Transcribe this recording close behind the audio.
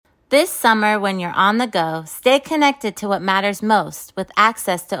This summer, when you're on the go, stay connected to what matters most with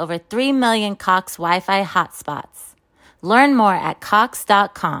access to over 3 million Cox Wi-Fi hotspots. Learn more at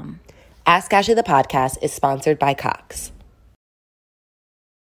Cox.com. Ask Ashley the podcast is sponsored by Cox.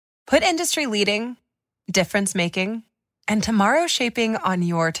 Put industry leading, difference making, and tomorrow shaping on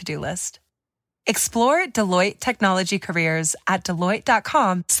your to-do list. Explore Deloitte Technology Careers at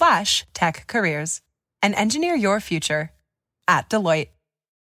Deloitte.com/tech careers and engineer your future at Deloitte.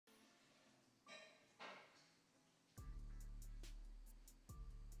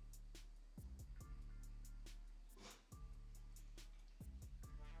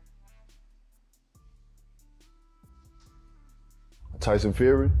 Tyson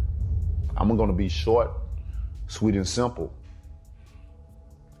Fury, I'm gonna be short, sweet and simple.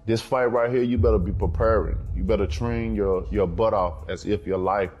 This fight right here, you better be preparing. You better train your butt off as if your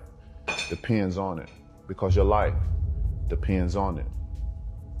life depends on it, because your life depends on it.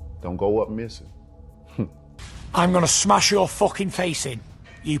 Don't go up missing. I'm gonna smash your fucking face in,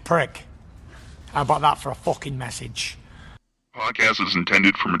 you prick. How about that for a fucking message? Podcast is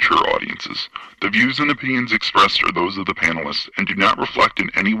intended for mature audiences. The views and opinions expressed are those of the panelists and do not reflect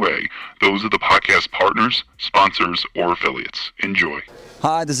in any way those of the podcast partners, sponsors, or affiliates. Enjoy.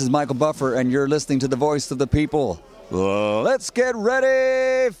 Hi, this is Michael Buffer, and you're listening to The Voice of the People. Let's get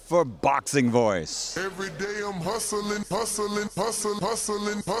ready for Boxing Voice. Every day I'm hustling, hustling, hustling,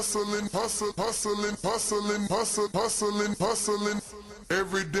 hustling, hustling, hustling, hustling, hustling, hustling, hustling.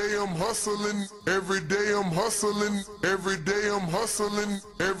 Every day I'm hustling, every day I'm hustling, every day I'm hustling,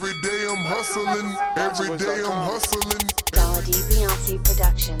 every day I'm hustling, every day I'm hustling. Dollar D Beyonce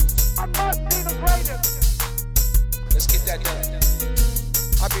Productions. I must be the greatest. Let's get that done.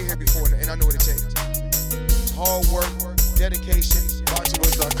 I've been here before and I know what it takes. It's hard work, dedication.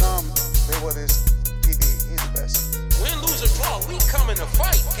 BoxingWords.com. Mayweather's TV, he's the best. Win, lose, or draw, we coming to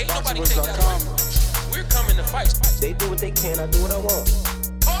fight. Can't nobody take that away. We're coming to fight. They do what they can, I do what I want.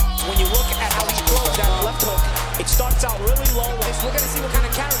 When you look at how he throws that left hook, it starts out really low. We're going to see what kind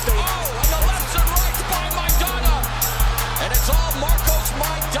of character. Oh, and the lefts and rights by Maidana. And it's all Marcos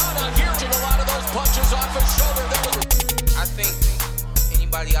Maidana here. A lot of those punches off his shoulder. I think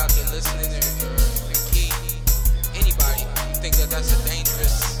anybody out there listening or the key, anybody, you think that that's a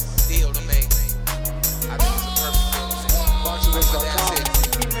dangerous deal to make. I think it's a perfect deal to make. BoxingWords.com.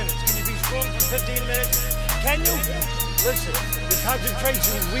 15 minutes. Can you be strong for 15 minutes? Can you? Listen, the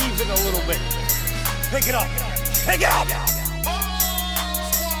concentration is leaving a little bit. Pick it up. Pick it up!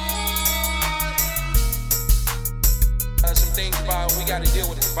 Some things about we got to deal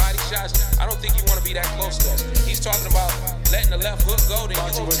with his body shots. I don't think you want to be that close to us. He's talking about letting the left hook go, then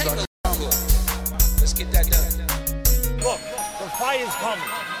you're going to take the left hook. Let's get that done. Look, the fire's coming.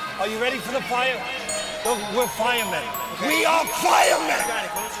 Are you ready for the fire? Look, we're firemen. Okay. We are firemen!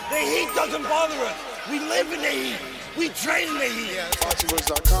 The heat doesn't bother us. We live in the heat. We train in the heat.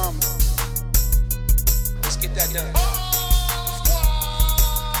 BoxingWords.com. Let's get that done.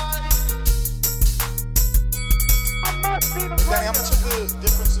 Danny, how much of the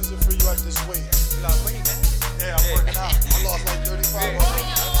difference is it for you at this weight? You lost weight, man? Yeah, I'm working out. I lost like 35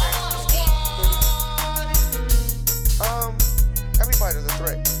 every fighter's a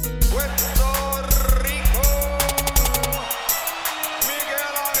threat. Puerto Rico,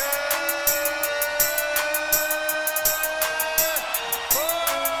 Miguel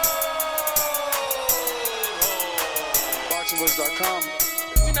BoxingWords.com.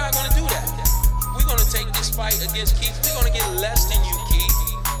 We're not going to do that. We're going to take this fight against Keith. We're going to get less than you, Keith,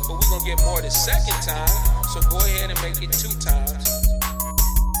 but we're going to get more the second time. So go ahead and make it 2 times.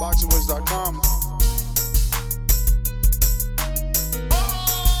 BoxingWords.com.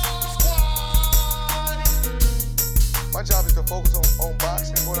 My job is to focus on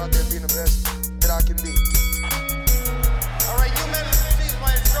boxing and going out there being the best that I can be. All right, you men receive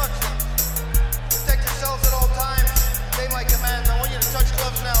my instructions. Protect yourselves at all times. Obey my commands. I want you to touch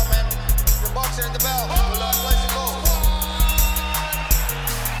gloves now, man. You're boxing at the bell. Let's go.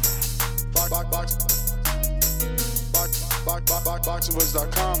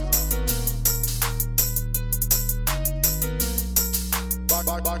 BoxingWords.com.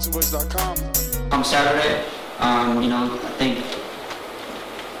 BoxingWords.com. Saturday, I think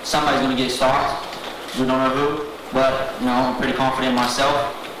somebody's going to get stalked. We don't know who, but, I'm pretty confident in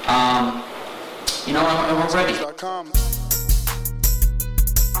myself. And we're ready.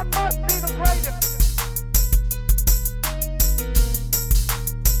 I must be the greatest.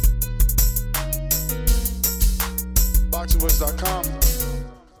 BoxingWords.com.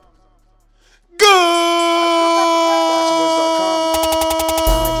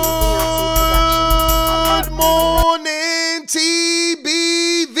 Good morning,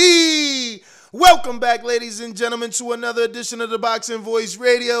 TBV. Welcome back, ladies and gentlemen, to another edition of the Boxing Voice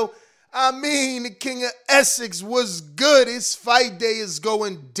Radio. I mean, the King of Essex was good. His fight day is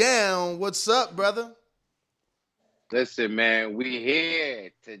going down. What's up, brother? Listen, man, we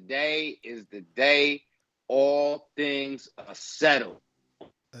here. Today is the day all things are settled.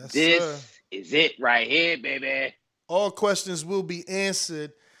 Yes, this sir. is it right here, baby. All questions will be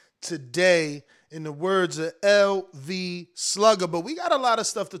answered today in the words of LV Slugger. But we got a lot of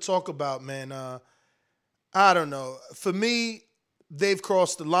stuff to talk about, man. I don't know. For me, they've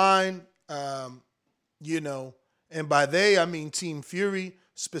crossed the line, and by they, I mean Team Fury,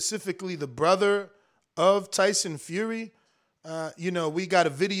 specifically the brother of Tyson Fury. We got a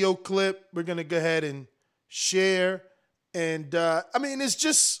video clip we're going to go ahead and share. And,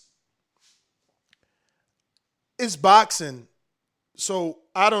 it's boxing. So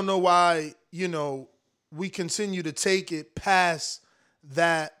I don't know why, we continue to take it past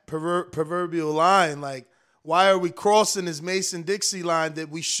that proverbial line. Like, why are we crossing this Mason-Dixie line that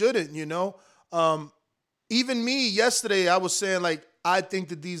we shouldn't, Even me, yesterday, I was saying, like, I think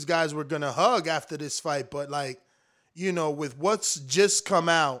that these guys were going to hug after this fight. But, with what's just come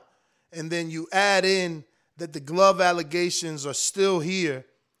out, and then you add in that the glove allegations are still here,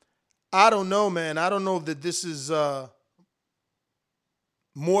 I don't know, man. I don't know that this is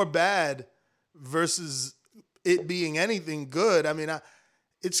more bad versus it being anything good. I mean,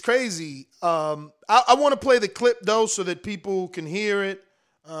 it's crazy. I want to play the clip, though, so that people can hear it,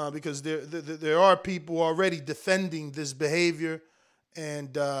 because there are people already defending this behavior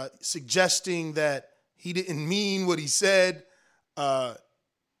and suggesting that he didn't mean what he said.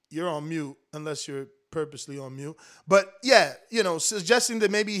 You're on mute, unless you're purposely on mute. But, yeah, suggesting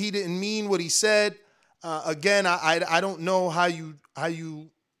that maybe he didn't mean what he said. Again, I don't know how you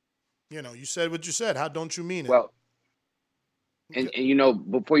said what you said. How don't you mean it? Well, and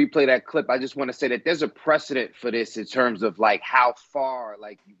before you play that clip, I just want to say that there's a precedent for this in terms of like how far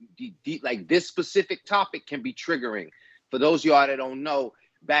like this specific topic can be triggering. For those of y'all that don't know,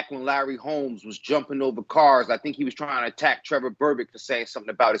 back when Larry Holmes was jumping over cars, I think he was trying to attack Trevor Berbick for saying something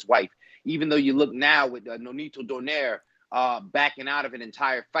about his wife. Even though you look now with Nonito Donaire backing out of an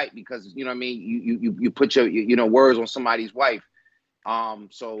entire fight because, you put your words on somebody's wife.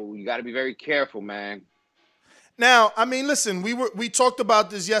 So you got to be very careful, man. Now, I mean, listen, we talked about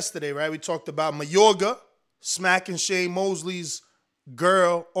this yesterday, right? We talked about Mayorga smacking Shane Mosley's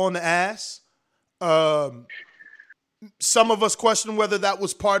girl on the ass. Some of us question whether that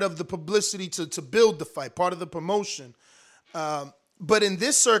was part of the publicity to build the fight, part of the promotion. But in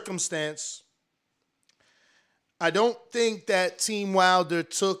this circumstance, I don't think that Team Wilder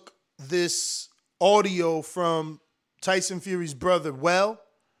took this audio from Tyson Fury's brother well.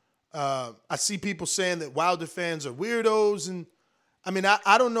 I see people saying that Wilder fans are weirdos. And I mean,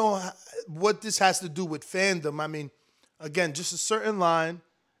 I don't know what this has to do with fandom. I mean, again, just a certain line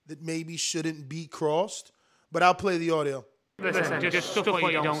that maybe shouldn't be crossed. But I'll play the audio. Listen, just stuff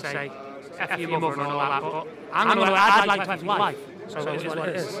what you don't say. F your mother and all that, but I'd like to have your life. So it is what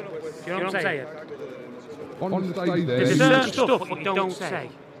it is. Do you know what I'm saying? There's certain stuff what you don't say.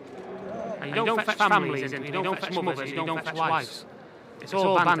 And you don't fetch families in, you don't fetch mothers, you don't fetch wives. It's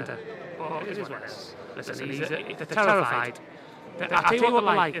all banter. But it is what it is. Listen, they're terrified. I tell you what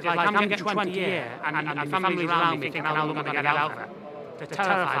they're like. It's like I'm getting 20 a year and my family's around me thinking how long I'm going to get out of it. They're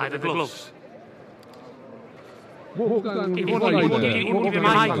terrified of the gloves. He wouldn't give you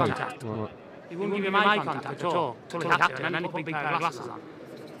my eye contact. He wouldn't give you my eye contact at all. Until he had to, and then he put big pair of glasses on.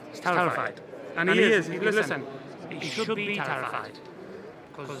 He's terrified. And he is. Listen, he should be terrified.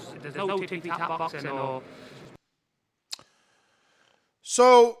 Because there's no ticky-tack boxing or...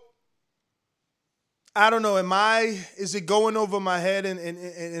 So, I don't know, is it going over my head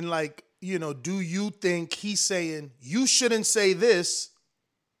and like, do you think he's saying, you shouldn't say this,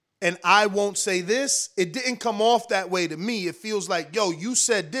 and I won't say this? It didn't come off that way to me. It feels like, yo, you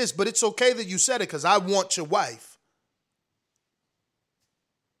said this, but it's okay that you said it because I want your wife.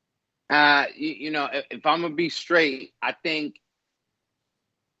 If I'm going to be straight, I think,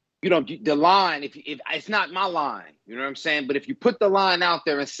 the line, if it's not my line, you know what I'm saying? But if you put the line out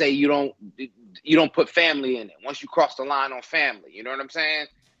there and say you don't put family in it, once you cross the line on family, you know what I'm saying?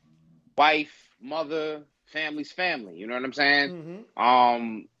 Wife, mother, family's family, you know what I'm saying?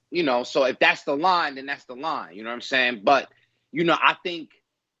 Mm-hmm. So if that's the line, then that's the line, you know what I'm saying? But, I think,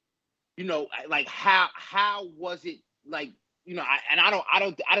 like how was it like, I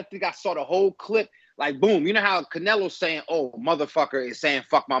don't think I saw the whole clip. Like, boom, you know how Canelo's saying, oh, motherfucker is saying,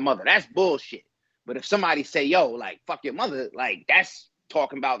 fuck my mother. That's bullshit. But if somebody say, yo, like, fuck your mother, like, that's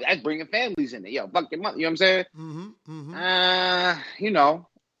bringing families in there. Yo, fuck your mother. You know what I'm saying? Mm-hmm. You know.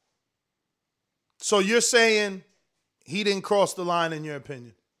 So you're saying he didn't cross the line in your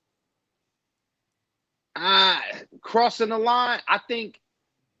opinion? Crossing the line, I think,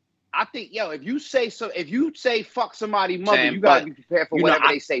 yo, if you say fuck somebody's mother, you gotta be prepared for whatever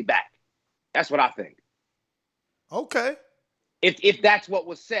they say back. That's what I think. Okay. If that's what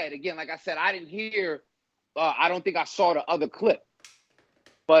was said, again, like I said, I didn't hear. I don't think I saw the other clip.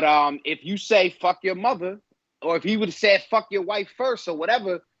 But if you say fuck your mother, or if he would have said fuck your wife first or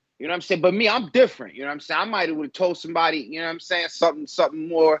whatever, you know what I'm saying? But me, I'm different. You know what I'm saying? I might have told somebody, you know what I'm saying, something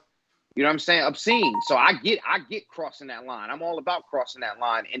more, you know what I'm saying, obscene. So I get crossing that line. I'm all about crossing that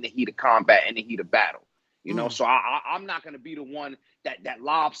line in the heat of combat, in the heat of battle. You know, so I'm not gonna be the one that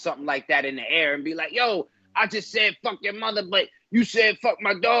lobs something like that in the air and be like, yo, I just said fuck your mother, but you said fuck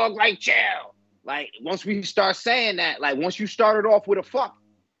my dog, like chill. Like once we start saying that, like once you started off with a fuck.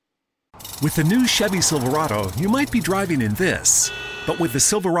 With the new Chevy Silverado, you might be driving in this. But with the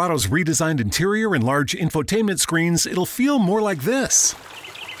Silverado's redesigned interior and large infotainment screens, it'll feel more like this.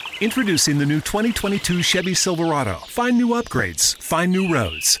 Introducing the new 2022 Chevy Silverado. Find new upgrades. Find new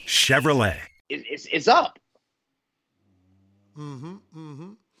roads. Chevrolet. It's up.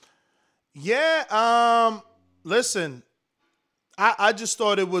 Yeah, listen, I just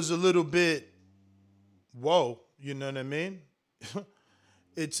thought it was a little bit, whoa, you know what I mean?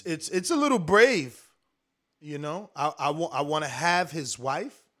 It's a little brave, you know. I want to have his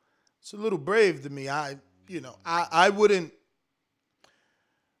wife. It's a little brave to me. I wouldn't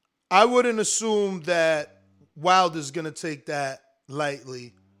assume that Wilder's gonna take that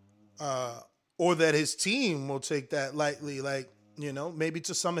lightly, or that his team will take that lightly. Like, you know, maybe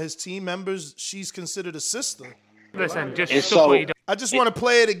to some of his team members, she's considered a sister. Listen, I just want to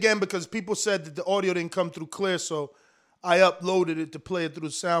play it again because people said that the audio didn't come through clear, so I uploaded it to play it through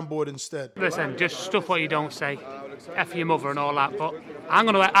the soundboard instead. Listen, just stuff what you don't say. F your mother and all that, but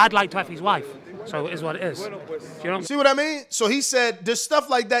I'd like to F his wife. So it is what it is. You know? See what I mean? So he said, there's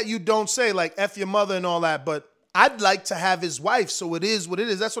stuff like that you don't say, like F your mother and all that, but I'd like to have his wife, so it is what it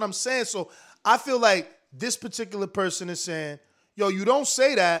is. That's what I'm saying. So I feel like this particular person is saying, yo, you don't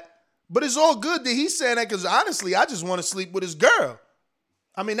say that, but it's all good that he's saying that because honestly, I just want to sleep with his girl.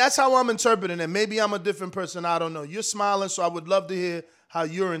 I mean, that's how I'm interpreting it. Maybe I'm a different person. I don't know. You're smiling, so I would love to hear how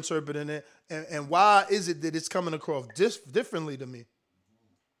you're interpreting it. And why is it that it's coming across differently to me?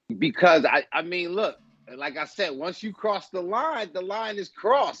 Because, I mean, look, like I said, once you cross the line is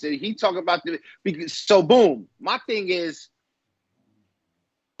crossed. And he talking about so boom. My thing is,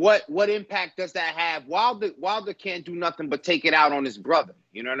 what impact does that have? Wilder can't do nothing but take it out on his brother.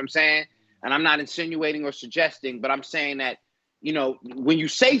 You know what I'm saying? And I'm not insinuating or suggesting, but I'm saying that, you know, when you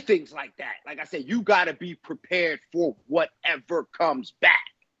say things like that, like I said, you got to be prepared for whatever comes back.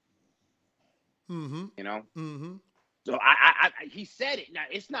 You know? So he said it. Now,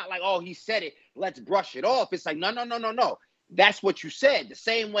 it's not like, oh, he said it, let's brush it off. It's like, no. That's what you said. The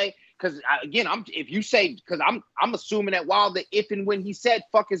same way, because, again, I'm assuming that Wilder, if and when he said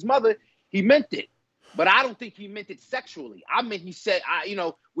fuck his mother, he meant it. But I don't think he meant it sexually. I mean, he said,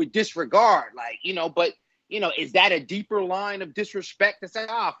 with disregard, like, you know, but, you know, is that a deeper line of disrespect to say,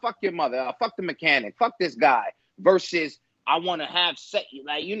 fuck your mother, fuck the mechanic, fuck this guy, versus I want to have sex,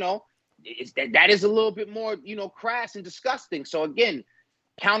 like, you know, that is a little bit more, you know, crass and disgusting. So again,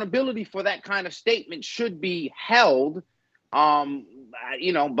 accountability for that kind of statement should be held,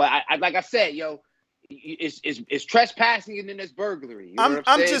 you know, but like I said, yo, it's trespassing and then there's burglary. You know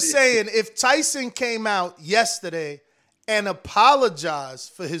I'm just saying, if Tyson came out yesterday and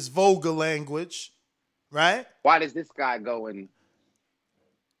apologized for his vulgar language, right? Why does this guy go and...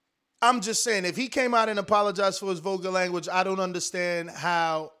 I'm just saying, if he came out and apologized for his vulgar language, I don't understand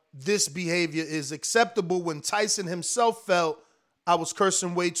how this behavior is acceptable when Tyson himself felt I was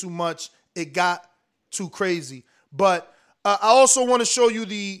cursing way too much. It got too crazy. But I also want to show you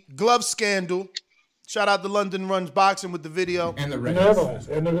the glove scandal. Shout out to London Runs Boxing with the video. And the Everlast.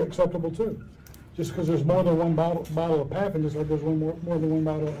 And they're acceptable too. Just because there's more than one bottle of Paffin, just like there's more than one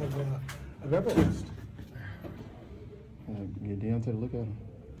bottle of Everlast. Get down to look at him.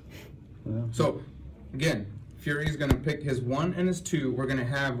 Yeah. So, again, Fury's going to pick his 1 and his 2. We're going to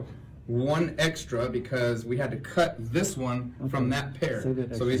have one extra because we had to cut this one from that pair.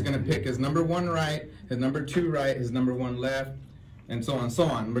 So he's going to pick his number 1 right, his number 2 right, his number 1 left, and so on and so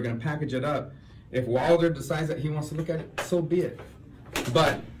on. We're going to package it up. If Wilder decides that he wants to look at it, so be it.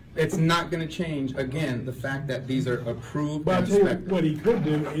 But it's not going to change, again, the fact that these are approved and inspected. But I'll tell you what he could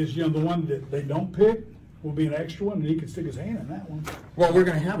do is, you know, the one that they don't pick will be an extra one, and he can stick his hand in that one. Well, we're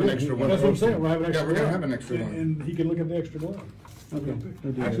going to have an extra one. That's what I'm saying. We'll have an extra we're going to have an extra one. And he can look at the extra glove. Okay.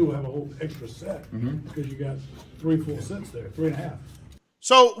 Actually, we'll have a whole extra set because you got 3 full sets there, 3.5.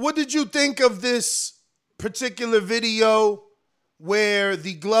 So what did you think of this particular video where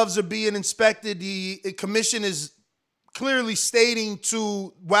the gloves are being inspected? The commission is clearly stating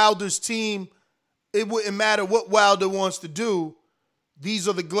to Wilder's team, it wouldn't matter what Wilder wants to do. These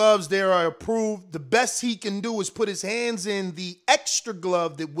are the gloves. They are approved. The best he can do is put his hands in the extra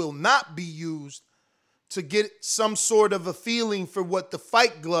glove that will not be used to get some sort of a feeling for what the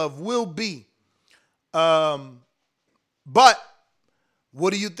fight glove will be. But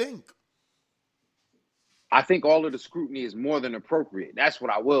what do you think? I think all of the scrutiny is more than appropriate. That's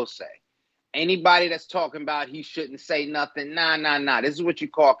what I will say. Anybody that's talking about he shouldn't say nothing, nah. This is what you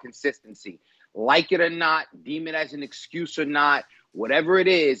call consistency. Like it or not, deem it as an excuse or not, whatever it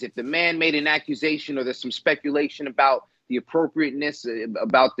is, if the man made an accusation or there's some speculation about the appropriateness,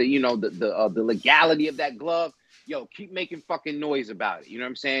 about the, the legality of that glove, yo, keep making fucking noise about it. You know what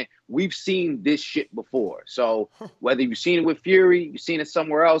I'm saying? We've seen this shit before. So whether you've seen it with Fury, you've seen it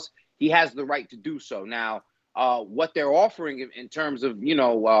somewhere else, he has the right to do so. Now, what they're offering in terms of,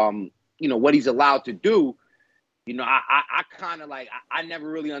 what he's allowed to do, I kind of like, I never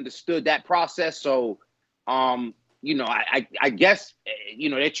really understood that process. So, I guess,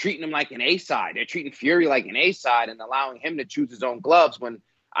 they're treating him like an A-side. They're treating Fury like an A-side and allowing him to choose his own gloves when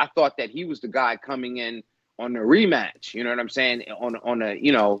I thought that he was the guy coming in on the rematch. You know what I'm saying? On a,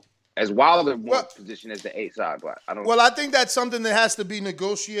 as Wilder position as the A-side, but I don't. Well, I think that's something that has to be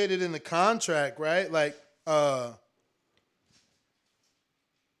negotiated in the contract, right? Like, because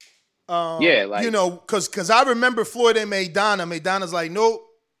I remember Floyd and Maidana. Maidana's like, nope,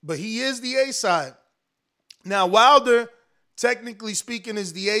 but he is the A-side. Now, Wilder, technically speaking,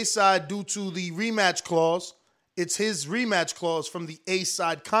 is the A-side due to the rematch clause. It's his rematch clause from the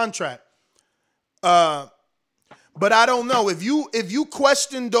A-side contract. But I don't know. If you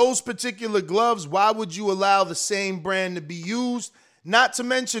question those particular gloves, why would you allow the same brand to be used? Not to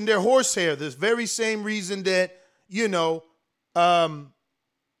mention their horsehair. The very same reason that,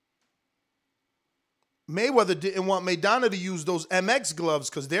 Mayweather didn't want Maidana to use those MX gloves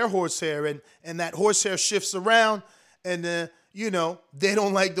because they're horsehair and that horsehair shifts around and, they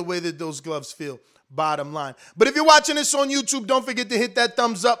don't like the way that those gloves feel, bottom line. But if you're watching this on YouTube, don't forget to hit that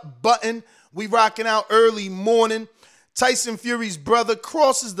thumbs up button. We rocking out early morning. Tyson Fury's brother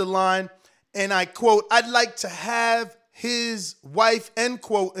crosses the line and I quote, "I'd like to have his wife," end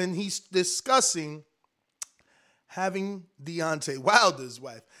quote, and he's discussing having Deontay Wilder's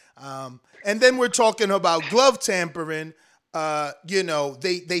wife. And then we're talking about glove tampering. They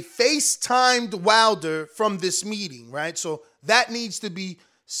FaceTimed Wilder from this meeting, right? So that needs to be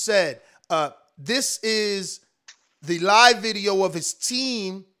said. This is the live video of his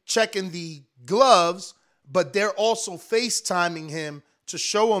team checking the gloves, but they're also FaceTiming him to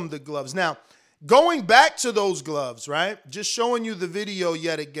show him the gloves. Now, going back to those gloves, right? Just showing you the video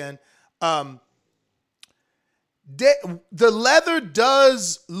yet again. The leather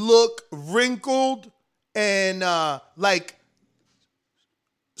does look wrinkled and like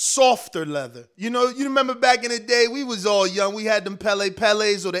softer leather. You remember back in the day, we was all young. We had them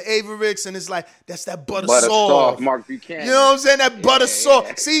Pele's or the Avericks, and it's like, that's that butter soft. Mark Buchanan. You know what I'm saying? That butter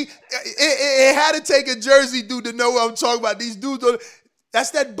soft. See, it had to take a Jersey dude to know what I'm talking about. These dudes,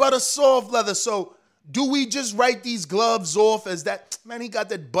 that's that butter soft leather. So do we just write these gloves off as that, man, he got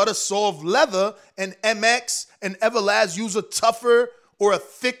that butter soft leather, and MX and Everlast use a tougher or a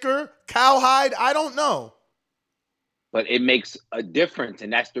thicker cowhide? I don't know. But it makes a difference,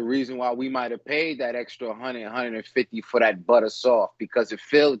 and that's the reason why we might have paid that extra $100, $150 for that butter soft, because it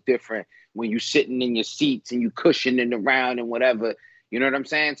feels different when you're sitting in your seats and you cushioning around and whatever. You know what I'm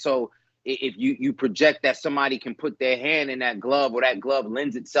saying? So if you project that somebody can put their hand in that glove, or that glove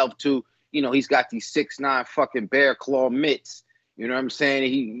lends itself to, he's got these 6'9" fucking bear claw mitts. You know what I'm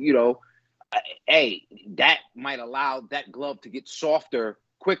saying? That might allow that glove to get softer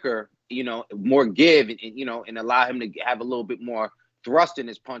quicker, more give, and allow him to have a little bit more thrust in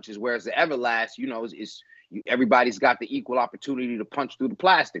his punches. Whereas the Everlast, everybody's got the equal opportunity to punch through the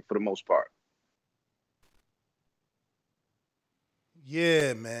plastic for the most part.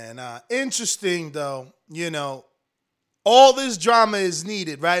 Yeah, man. Interesting though. All this drama is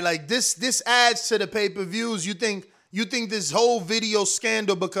needed, right? Like this adds to the pay-per-views. You think this whole video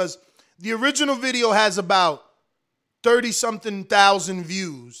scandal, because the original video has about 30-something thousand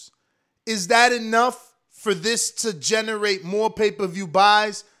views. Is that enough for this to generate more pay-per-view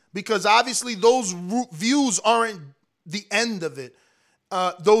buys? Because obviously those views aren't the end of it.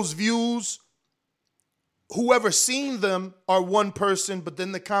 Those views, whoever seen them are one person, but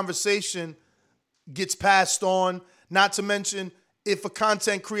then the conversation gets passed on. Not to mention, if a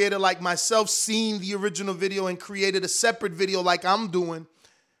content creator like myself seen the original video and created a separate video like I'm doing,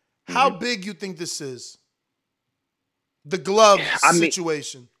 How big you think this is? The glove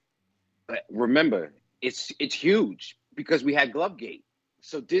situation. Remember, it's huge because we had Glovegate.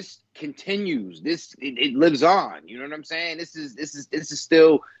 So this continues. It lives on. You know what I'm saying? This is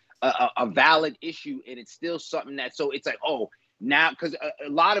still a valid issue, and it's still something that. So it's like, oh, now because a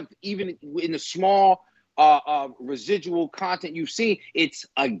lot of even in the small residual content you see, it's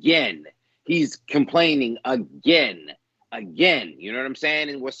again. He's complaining again. You know what I'm saying?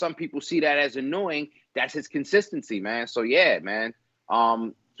 And where some people see that as annoying, that's his consistency, man. So yeah, man.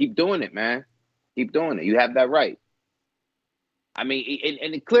 Keep doing it, man. Keep doing it. You have that right. I mean,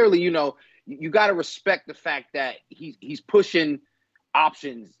 and clearly, you know, you got to respect the fact that he's pushing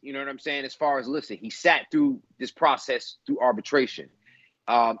options. You know what I'm saying? As far as, listen, he sat through this process through arbitration.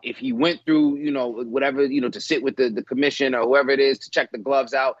 If he went through, you know, whatever, you know, to sit with the commission or whoever it is to check the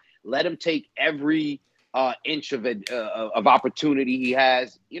gloves out, let him take every inch of it of opportunity he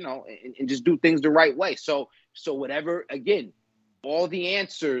has, you know, and just do things the right way. So whatever, again, all the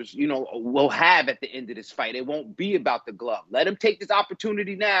answers, you know, we'll have at the end of this fight. It won't be about the glove. Let him take this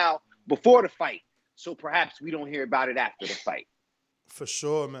opportunity now before the fight, so perhaps we don't hear about it after the fight. For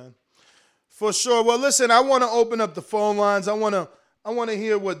sure, man. For sure. Well, listen, I want to open up the phone lines. I want to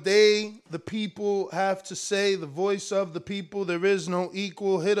hear what the people have to say, the voice of the people. There is no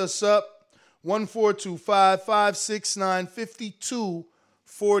equal. Hit us up,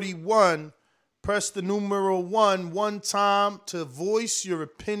 1-425-569-5241. Press the numero 1 time to voice your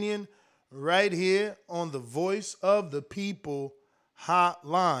opinion right here on the Voice of the People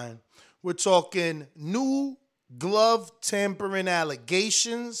hotline. We're talking new glove tampering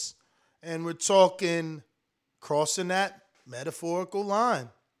allegations, and we're talking crossing that metaphorical line.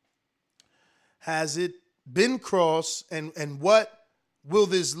 Has it been crossed, and what will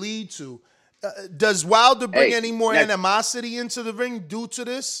this lead to? Does Wilder bring any more animosity into the ring due to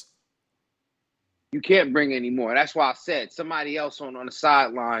this? You can't bring any more. That's why I said somebody else on the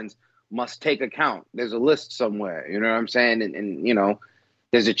sidelines must take account. There's a list somewhere, you know what I'm saying? And you know,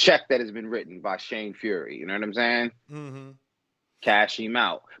 there's a check that has been written by Shane Fury, you know what I'm saying? Mm-hmm. Cash him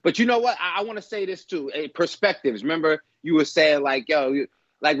out. But you know what? I want to say this too. Perspectives. Remember, you were saying like,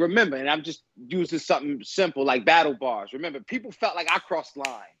 remember, and I'm just using something simple like battle bars. Remember, people felt like I crossed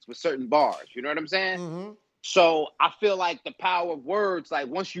lines with certain bars. You know what I'm saying? Mm-hmm. So I feel like the power of words, like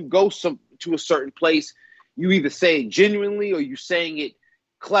once you go to a certain place, you either say it genuinely or you saying it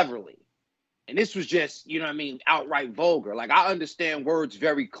cleverly. And this was just, you know what I mean, outright vulgar. Like I understand words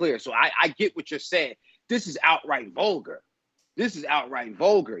very clear. So I get what you're saying. This is outright vulgar.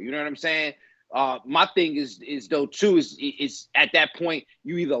 You know what I'm saying? My thing is though too, is at that point,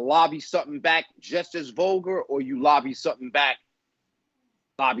 you either lobby something back just as vulgar or you lobby something back.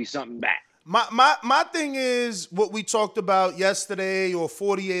 My thing is what we talked about yesterday or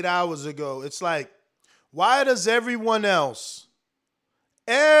 48 hours ago. It's like, why does everybody else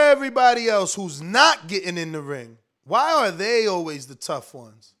who's not getting in the ring, why are they always the tough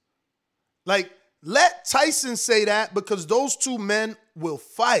ones? Like, let Tyson say that because those two men will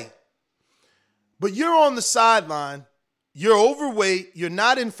fight. But you're on the sideline, you're overweight, you're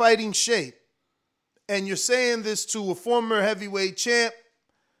not in fighting shape, and you're saying this to a former heavyweight champ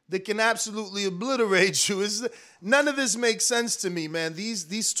that can absolutely obliterate you. None of this makes sense to me, man.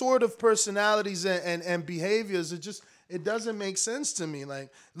 These sort of personalities and behaviors, it doesn't make sense to me.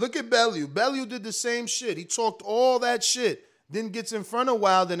 Like, look at Bellew. Bellew did the same shit. He talked all that shit, then gets in front of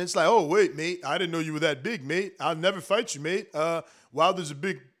Wilder, and it's like, oh, wait, mate, I didn't know you were that big, mate. I'll never fight you, mate. Wilder's a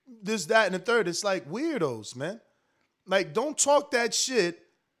big this, that, and the third. It's like weirdos, man. Like, don't talk that shit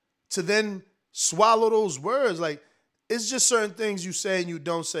to then swallow those words. Like, it's just certain things you say and you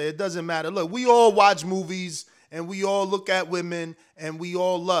don't say. It doesn't matter. Look, we all watch movies and we all look at women and we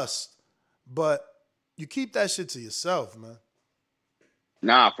all lust. But you keep that shit to yourself, man.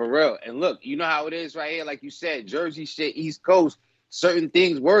 Nah, for real. And look, you know how it is right here. Like you said, Jersey shit, East Coast, certain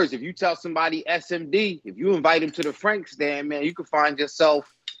things, words. If you tell somebody SMD, if you invite them to the Frank stand, man, you can find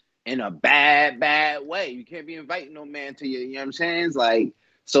yourself in a bad way. You can't be inviting no man to you know what I'm saying? It's like,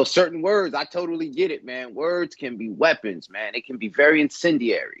 so certain words, I totally get it, man. Words can be weapons, man. It can be very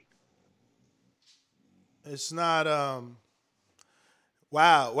incendiary. It's not,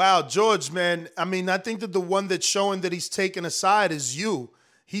 wow, George, man. I mean, I think that the one that's showing that he's taking a side is you.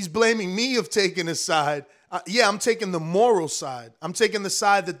 He's blaming me of taking a side. Yeah, I'm taking the moral side. I'm taking the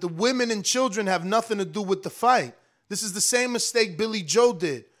side that the women and children have nothing to do with the fight. This is the same mistake Billy Joe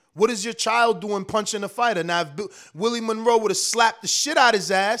did. What is your child doing punching a fighter? Now, if Willie Monroe would have slapped the shit out his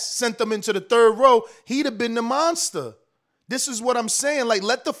ass, sent him into the third row, he'd have been the monster. This is what I'm saying. Like,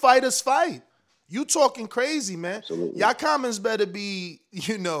 let the fighters fight. You talking crazy, man. Absolutely. Y'all comments better be,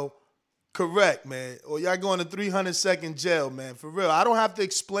 Correct, man. Or y'all going to 300-second jail, man. For real. I don't have to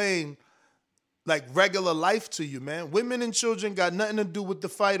explain like regular life to you, man. Women and children got nothing to do with the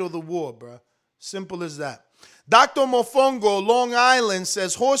fight or the war, bro. Simple as that. Dr. Mofongo, Long Island,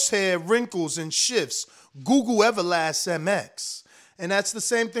 says horsehair, wrinkles, and shifts. Google Everlast MX. And that's the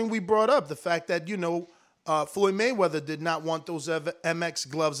same thing we brought up. The fact that, Floyd Mayweather did not want those MX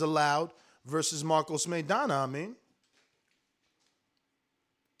gloves allowed versus Marcos Maidana, I mean.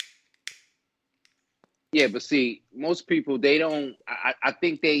 Yeah, but see, most people, they don't, I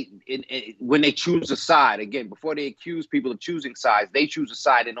think when they choose a side, again, before they accuse people of choosing sides, they choose a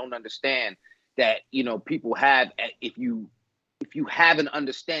side and don't understand that, people have, if you have an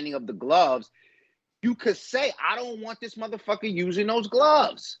understanding of the gloves, you could say, I don't want this motherfucker using those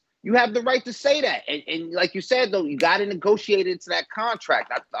gloves. You have the right to say that. And like you said, though, you got to negotiate into that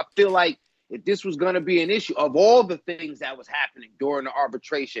contract. I feel like if this was going to be an issue of all the things that was happening during the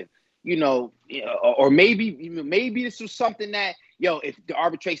arbitration, or maybe this was something that, if the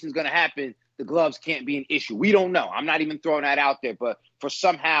arbitration is going to happen, the gloves can't be an issue. We don't know. I'm not even throwing that out there, but for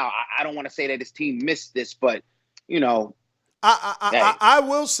somehow, I don't want to say that his team missed this, but, I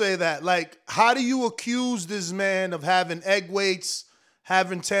will say that. Like, how do you accuse this man of having egg weights,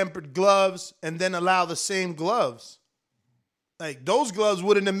 having tempered gloves, and then allow the same gloves? Like, those gloves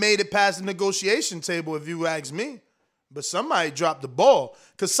wouldn't have made it past the negotiation table if you ask me. But somebody dropped the ball.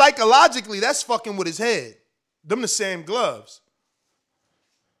 Because psychologically, that's fucking with his head. Them the same gloves.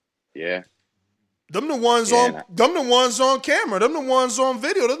 Yeah. Them the ones on camera. Them the ones on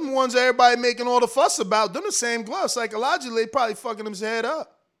video. Them the ones everybody making all the fuss about. Them the same gloves. Psychologically, they probably fucking his head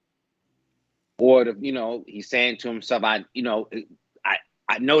up. Or, he's saying to himself, I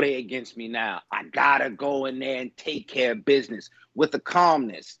know they against me now. I gotta go in there and take care of business with the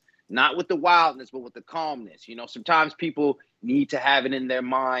calmness. Not with the wildness, but with the calmness. Sometimes people need to have it in their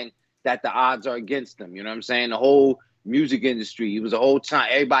mind that the odds are against them. You know what I'm saying? The whole music industry, it was a whole time.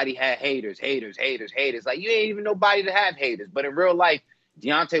 Everybody had haters. Like, you ain't even nobody to have haters. But in real life,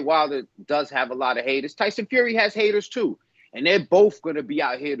 Deontay Wilder does have a lot of haters. Tyson Fury has haters too. And they're both going to be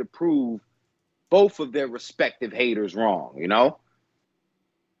out here to prove both of their respective haters wrong,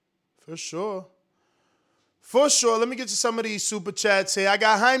 For sure. For sure. Let me get to some of these super chats here. I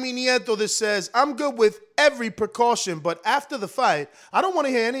got Jaime Nieto that says, I'm good with every precaution, but after the fight, I don't want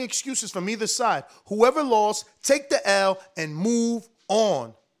to hear any excuses from either side. Whoever lost, take the L and move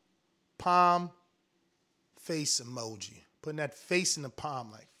on. Palm face emoji. Putting that face in the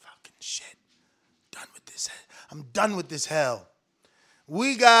palm like, fucking shit. Done with this. I'm done with this hell.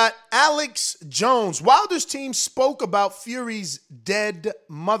 We got Alex Jones. Wilder's team spoke about Fury's dead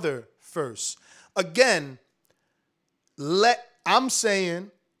mother first. Again, I'm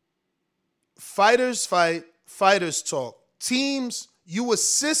saying fighters fight, fighters talk. Teams, you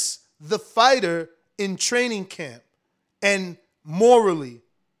assist the fighter in training camp and morally,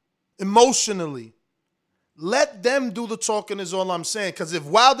 emotionally. Let them do the talking is all I'm saying. Because if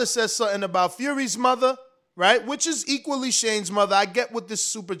Wilder says something about Fury's mother, right, which is equally Shane's mother, I get what this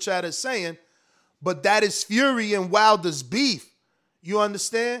super chat is saying, but that is Fury and Wilder's beef. You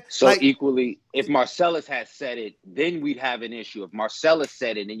understand? So equally, if Marcellus had said it, then we'd have an issue. If Marcellus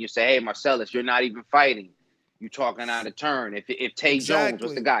said it, then you say, hey, Marcellus, you're not even fighting. You're talking out of turn. If Tay Jones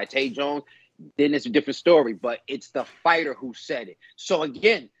was the guy, Tay Jones, then it's a different story. But it's the fighter who said it. So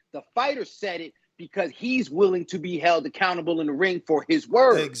again, the fighter said it because he's willing to be held accountable in the ring for his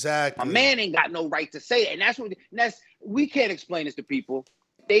words. Exactly. A man ain't got no right to say it. And we can't explain this to people.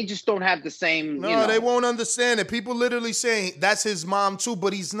 They just don't have the same, No, they won't understand it. People literally saying that's his mom too,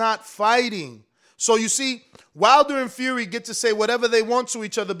 but he's not fighting. So you see, Wilder and Fury get to say whatever they want to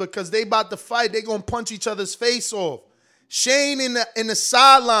each other because they about to fight. They gonna punch each other's face off. Shane in the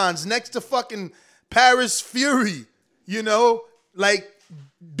sidelines next to fucking Paris Fury, like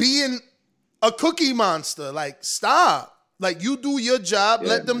being a cookie monster. Like, stop. Like, you do your job,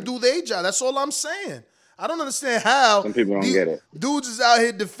 let them do their job. That's all I'm saying. I don't understand how some people don't get it. Dudes is out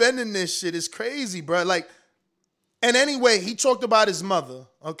here defending this shit. It's crazy, bro. Like, and anyway, he talked about his mother.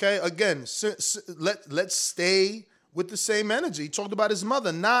 Okay, again, let's stay with the same energy. He talked about his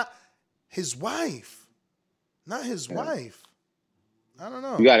mother, not his wife. Not his wife. I don't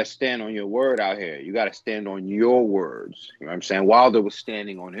know. You got to stand on your word out here. You got to stand on your words. You know what I'm saying? Wilder was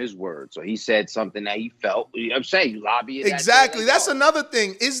standing on his word. So he said something that he felt. You know what I'm saying? You lobby it. Exactly. That's another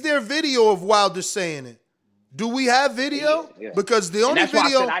thing. Is there video of Wilder saying it? Do we have video? Yeah. Because the only that's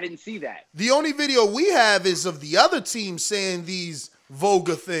video why I said I didn't see that. The only video we have is of the other team saying these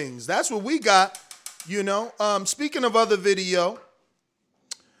vulgar things. That's what we got, Speaking of other video,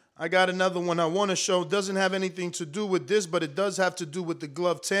 I got another one I want to show. It doesn't have anything to do with this, but it does have to do with the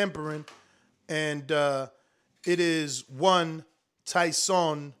glove tampering. And it is one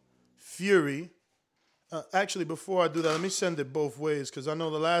Tyson Fury. Actually, before I do that, let me send it both ways, because I know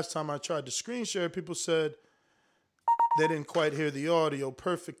the last time I tried to screen share, people said they didn't quite hear the audio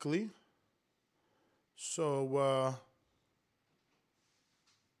perfectly. So,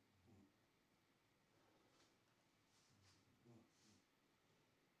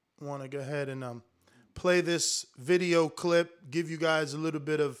 I want to go ahead and play this video clip, give you guys a little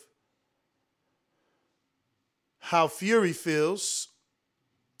bit of how Fury feels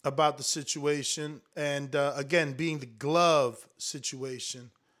about the situation, and again, being the glove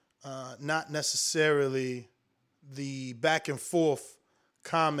situation, not necessarily the back and forth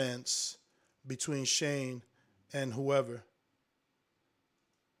comments between Shane and whoever.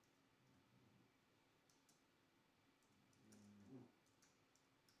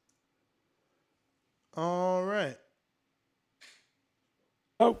 All right.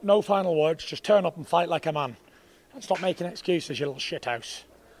 No final words. Just turn up and fight like a man. And stop making excuses, you little shithouse.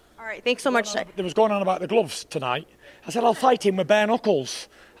 All right, thanks so much. There was going on about the gloves tonight. I said, I'll fight him with bare knuckles.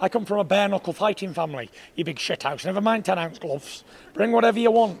 I come from a bare knuckle fighting family, you big shithouse. Never mind 10-ounce gloves. Bring whatever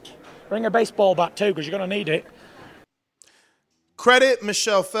you want. Bring a baseball bat too, because you're going to need it. Credit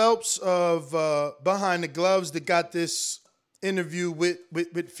Michelle Phelps of Behind the Gloves that got this interview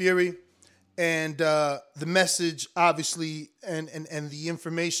with Fury. And the message, obviously, and the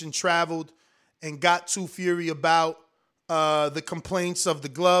information traveled and got to Fury about the complaints of the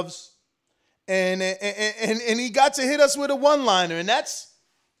gloves. And he got to hit us with a one-liner. And that's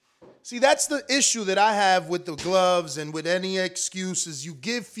the issue that I have with the gloves and with any excuses. You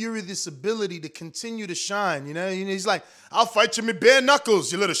give Fury this ability to continue to shine, you know? And he's like, I'll fight you with bare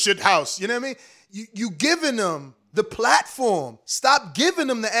knuckles, you little shit house. You know what I mean? You giving him the platform. Stop giving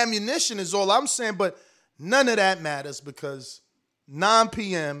him the ammunition is all I'm saying. But none of that matters, because 9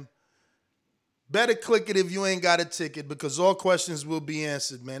 p.m., better click it if you ain't got a ticket, because all questions will be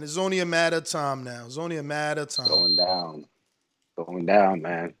answered, man. It's only a matter of time now. It's only a matter of time. Going down,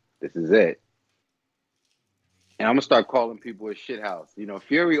 man. This is it. And I'm going to start calling people a shithouse. You know,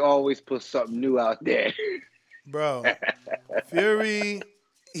 Fury always puts something new out there. Bro, Fury,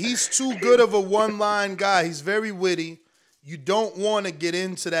 he's too good of a one-line guy. He's very witty. You don't want to get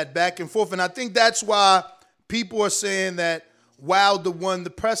into that back and forth. And I think that's why people are saying that Wilder won the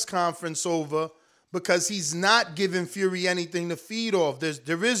press conference over, because he's not giving Fury anything to feed off.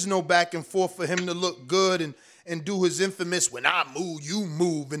 There is no back and forth for him to look good and do his infamous, when I move, you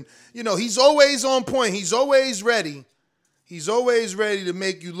move. And, you know, he's always on point. He's always ready. He's always ready to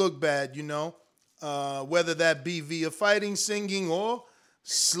make you look bad, you know, whether that be via fighting, singing, or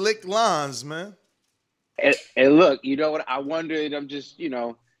slick lines, man. And look, you know what? I wondered, I'm just, you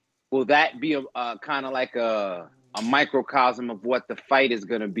know, will that be a kind of like a microcosm of what the fight is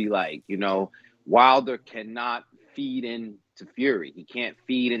going to be like? You know, Wilder cannot feed into Fury. He can't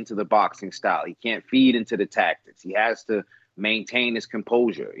feed into the boxing style. He can't feed into the tactics. He has to maintain his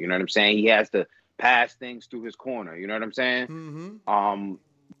composure. You know what I'm saying? He has to pass things through his corner. You know what I'm saying? Mm-hmm.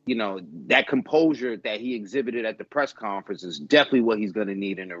 You know, that composure that he exhibited at the press conference is definitely what he's going to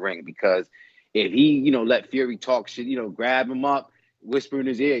need in the ring, because if he, you know, let Fury talk shit, you know, grab him up, whisper in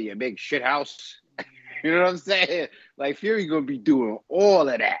his ear, you big shit house. You know what I'm saying? Like, Fury going to be doing all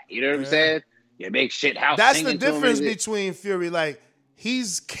of that. You know what I'm saying? You big shit house. That's the difference between Fury. Like,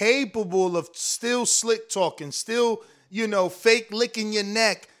 he's capable of still slick talking, still, you know, fake licking your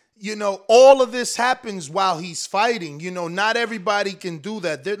neck. You know, all of this happens while he's fighting. You know, not everybody can do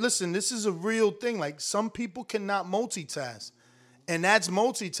that. Listen, this is a real thing. Like, some people cannot multitask. And that's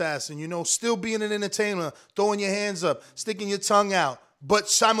multitasking, you know, still being an entertainer, throwing your hands up, sticking your tongue out, but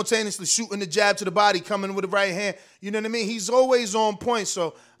simultaneously shooting the jab to the body, coming with the right hand. You know what I mean? He's always on point.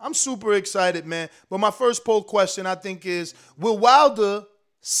 So I'm super excited, man. But my first poll question, I think, is, will Wilder,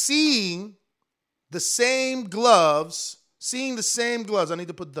 seeing the same gloves, seeing the same gloves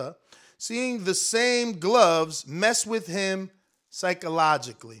mess with him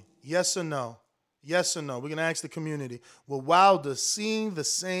psychologically? Yes or no? Yes or no? We're going to ask the community. Will Wilder, seeing the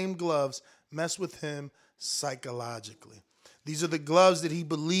same gloves, mess with him psychologically? These are the gloves that he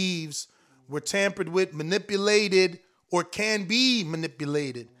believes were tampered with, manipulated, or can be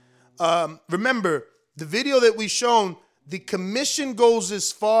manipulated. Remember, the video that we shown, the commission goes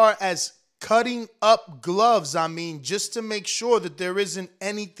as far as cutting up gloves. I mean, just to make sure that there isn't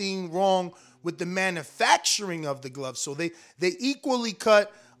anything wrong with the manufacturing of the gloves. So they equally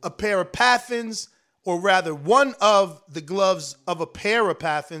cut a pair of Pathins, or rather one of the gloves of a pair of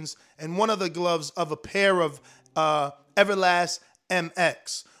Pathins and one of the gloves of a pair of Everlast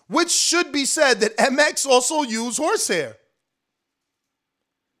MX, which should be said that MX also used horsehair.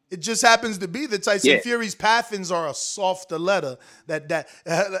 It just happens to be that Tyson Fury's Pathins are a softer leather. That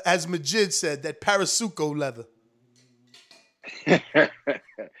as Majid said, that Parasuco leather.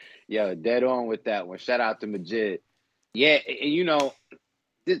 Yo, dead on with that one. Shout out to Majid. Yeah, and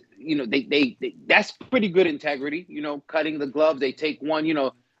they that's pretty good integrity. Cutting the gloves, they take one.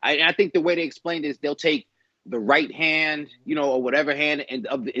 I think the way they explained this, they'll take the right hand, or whatever hand, and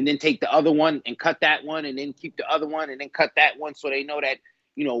then take the other one and cut that one, and then keep the other one, and then cut that one, so they know that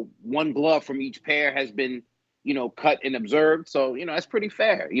one glove from each pair has been cut and observed. So that's pretty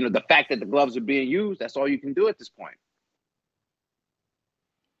fair. The fact that the gloves are being used, that's all you can do at this point.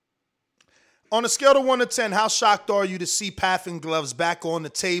 On a scale of 1 to 10, how shocked are you to see Pathin gloves back on the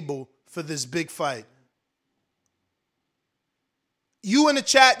table for this big fight? You in the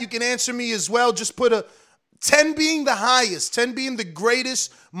chat, you can answer me as well. Just put a 10 being the highest, 10 being the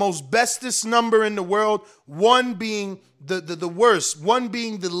greatest, most bestest number in the world, 1 being the worst, 1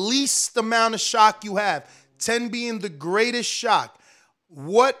 being the least amount of shock you have, 10 being the greatest shock.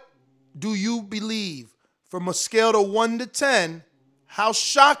 What do you believe? From a scale of 1 to 10, how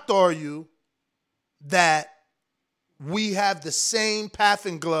shocked are you that we have the same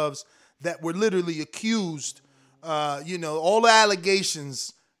Pathin gloves that were literally accused? All the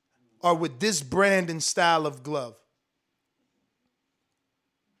allegations are with this brand and style of glove.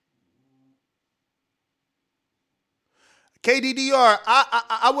 KDDR,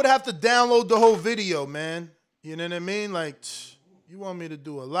 I would have to download the whole video, man. You know what I mean? Like, you want me to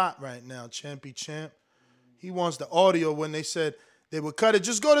do a lot right now, Champy Champ. He wants the audio when they said they would cut it.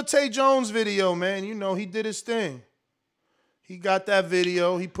 Just go to Tay Jones' video, man. He did his thing. He got that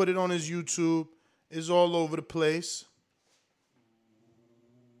video. He put it on his YouTube. It's all over the place.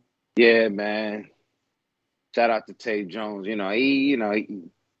 Yeah, man. Shout out to Tay Jones.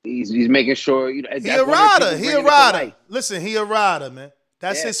 He's making sure. He a rider. He a rider. Listen, he a rider, man.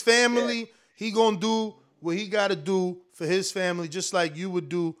 That's his family. Yeah. He gonna do what he got to do for his family, just like you would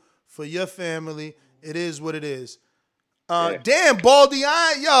do for your family. It is what it is. Damn, Baldy,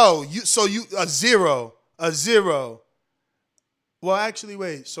 you a zero. Well, actually,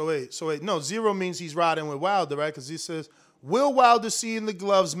 wait. No, 0 means he's riding with Wilder, right? Because he says, will Wilder seeing the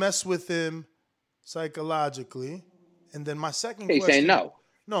gloves mess with him psychologically? And then my second question. He's saying no.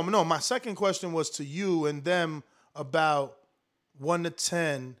 No, my second question was to you and them about 1 to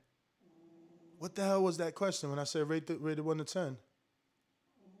 10. What the hell was that question when I said rated 1 to 10?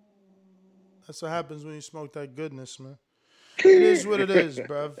 That's what happens when you smoke that goodness, man. It is what it is,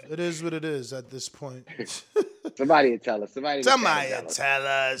 bruv. It is what it is at this point. Somebody will tell us. Somebody will tell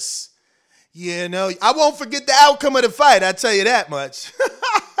us. I won't forget the outcome of the fight. I tell you that much.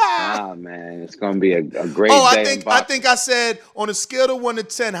 Man, it's gonna be a great day. I think I said on a scale of 1 to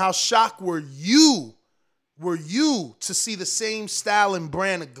 10, how shocked were you to see the same style and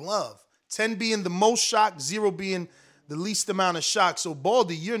brand of glove? 10 being the most shocked, 0 being the least amount of shock. So,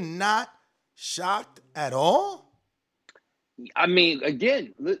 Baldy, you're not shocked at all? I mean,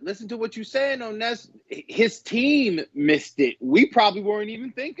 again, listen to what you're saying on this. His team missed it. We probably weren't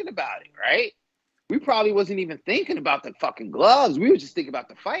even thinking about it, right? We probably wasn't even thinking about the fucking gloves. We were just thinking about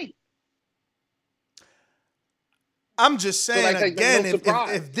the fight. I'm just saying,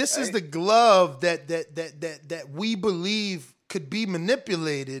 if this is the glove that we believe could be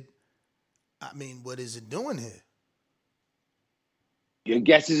manipulated, I mean, what is it doing here? Your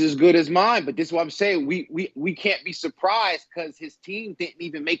guess is as good as mine, but this is what I'm saying. We can't be surprised because his team didn't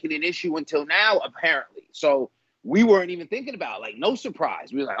even make it an issue until now, apparently. So we weren't even thinking about it. No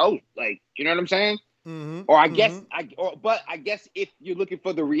surprise. We were like, oh, you know what I'm saying? Mm-hmm. Or I guess if you're looking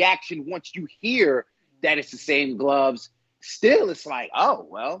for the reaction once you hear that it's the same gloves, still it's like, oh,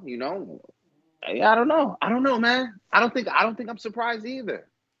 well, I don't know. I don't know, man. I don't think I'm surprised either.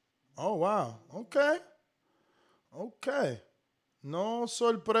 Oh, wow. Okay. No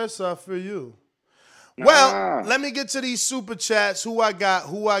sorpresa for you. Well, let me get to these super chats. Who I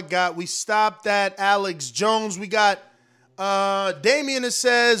got? We stopped at Alex Jones. We got Damien that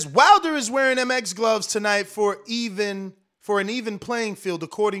says, Wilder is wearing MX gloves tonight for an even playing field,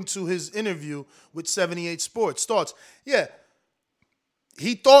 according to his interview with 78 Sports. Thoughts? Yeah.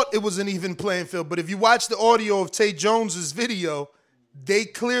 He thought it was an even playing field, but if you watch the audio of Tay Jones's video, they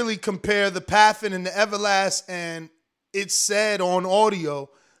clearly compare the Pathin and the Everlast, and it's said on audio,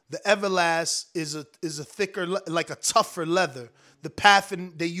 the Everlast is a thicker, like a tougher leather. The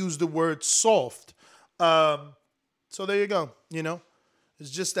Pathin, they use the word soft. So there you go. It's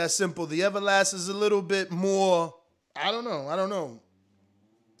just that simple. The Everlast is a little bit more, I don't know.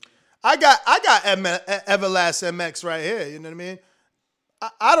 I got Everlast MX right here. You know what I mean?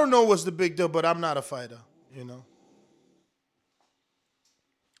 I don't know what's the big deal, but I'm not a fighter,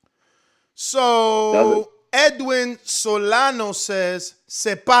 So Edwin Solano says,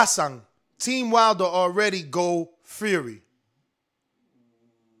 se pasan. Team Wilder already go Fury.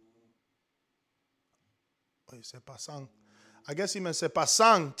 Wait, se pasan. I guess he meant se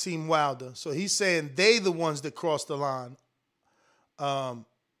pasan Team Wilder. So he's saying they the ones that crossed the line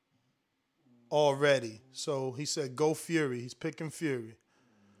already. So he said go Fury. He's picking Fury.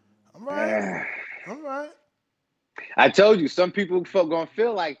 All right. All right. I told you, some people gonna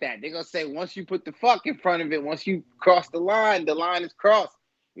feel like that. They're gonna say once you put the fuck in front of it, once you cross the line is crossed.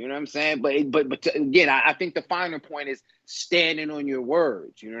 You know what I'm saying? But again, I think the final point is standing on your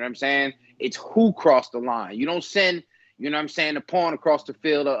words. You know what I'm saying? It's who crossed the line. You don't send, you know what I'm saying, the pawn across the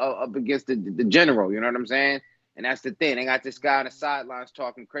field up against the general. You know what I'm saying? And that's the thing. They got this guy on the sidelines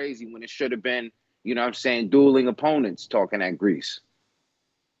talking crazy when it should have been, you know what I'm saying, dueling opponents talking that grease.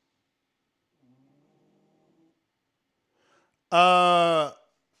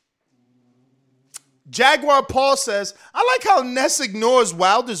 Jaguar Paul says, I like how Ness ignores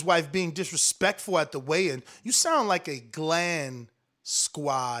Wilder's wife being disrespectful at the weigh-in. You sound like a Glenn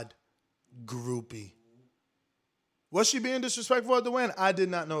Squad groupie. Was she being disrespectful at the weigh-in? I did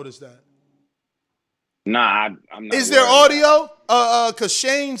not notice that. Nah, I'm not. Is there audio? Because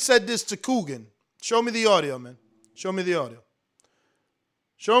Shane said this to Coogan. Show me the audio, man. Show me the audio.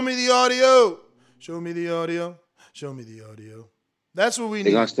 Show me the audio. Show me the audio. Show me the audio. That's what we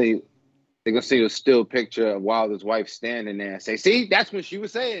need. They're going to see a still picture of Wilder's wife standing there and say, see, that's what she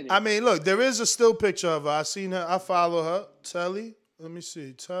was saying. I mean, look, there is a still picture of her. I seen her. I follow her. Telly. Let me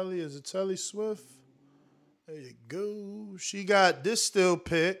see. Telly. Is it Telly Swift? There you go. She got this still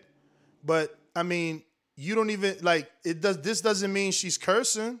pic. But, I mean, you don't even, like, this doesn't mean she's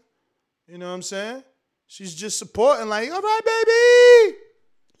cursing. You know what I'm saying? She's just supporting, like, all right, baby.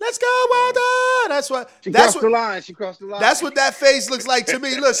 Let's go, Wilder. She crossed the line. That's what that face looks like to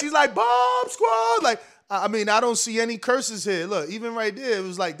me. Look, she's like, Bomb Squad. Like, I mean, I don't see any curses here. Look, even right there, it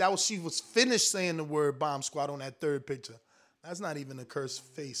was like she was finished saying the word Bomb Squad on that third picture. That's not even a cursed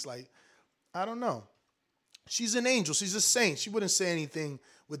face. Like, I don't know. She's an angel. She's a saint. She wouldn't say anything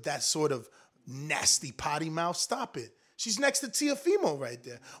with that sort of nasty potty mouth. Stop it. She's next to Teofimo right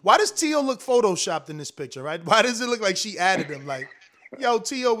there. Why does Teo look photoshopped in this picture, right? Why does it look like she added him? Like, yo,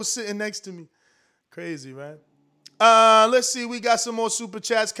 Teo was sitting next to me. Crazy, right? Let's see. We got some more super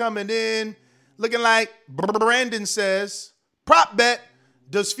chats coming in. Looking like Brandon says, prop bet,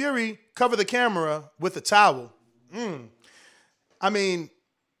 does Fury cover the camera with a towel? I mean,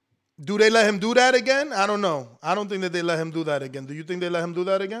 do they let him do that again? I don't know. I don't think that they let him do that again. Do you think they let him do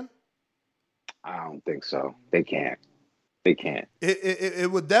that again? I don't think so. They can't. They can't.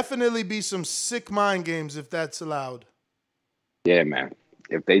 It would definitely be some sick mind games if that's allowed. Yeah, man.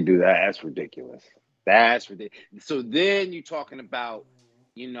 If they do that, that's ridiculous. That's ridiculous. So then you're talking about,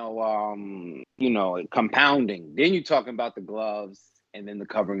 compounding. Then you're talking about the gloves and then the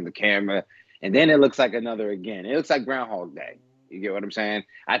covering the camera. And then it looks like another again. It looks like Groundhog Day. You get what I'm saying?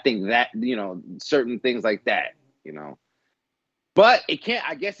 I think that, certain things like that, But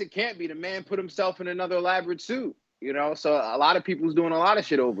I guess it can't be. The man put himself in another elaborate suit, So a lot of people's doing a lot of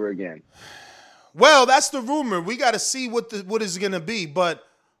shit over again. Well, that's the rumor. We got to see what is going to be. But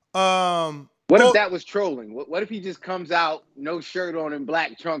what if that was trolling? What if he just comes out, no shirt on and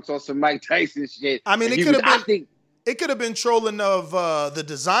black trunks on some Mike Tyson shit? I mean, it could have been trolling of the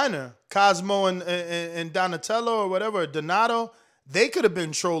designer, Cosmo and Donatello or whatever, Donato. They could have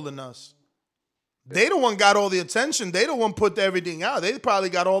been trolling us. They the one got all the attention. They the one put everything out. They probably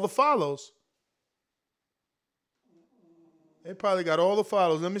got all the follows. They probably got all the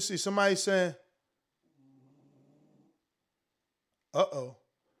follows. Let me see. Somebody saying,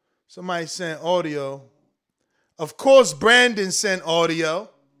 somebody sent audio. Of course, Brandon sent audio.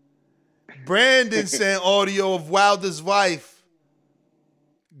 Brandon sent audio of Wilder's wife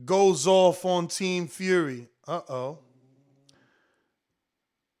goes off on Team Fury.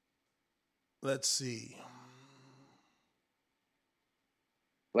 Let's see.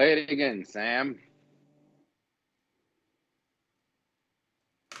 Play it again, Sam.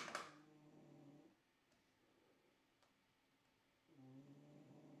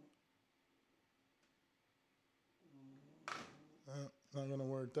 Not going to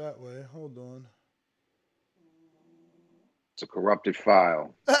work that way. Hold on. It's a corrupted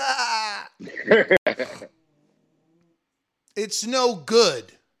file. It's no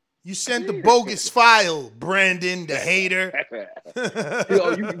good. You sent the bogus file, Brandon, the hater.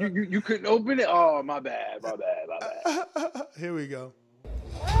 You couldn't open it? Oh, my bad. Here we go.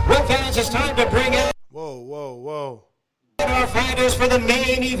 Well, fans, it's time to bring in... Whoa. Our fighters for the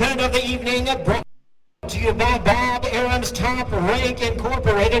main event of the evening. Brought to you by Bob Arum's Top Rank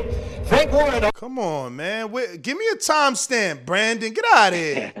Incorporated. Frank Moreno. Come on, man. Give me a timestamp, Brandon. Get out of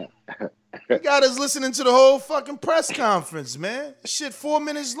here. You got us listening to the whole fucking press conference, man. That shit 4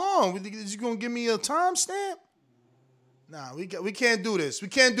 minutes long. You gonna give me a timestamp? Nah, we can't do this. We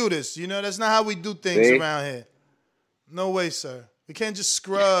can't do this. You know, that's not how we do things around here. No way, sir. We can't just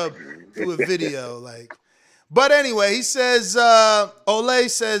scrub through a video. But anyway, he says, Ole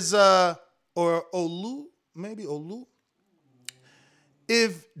says, or Olu, maybe Olu.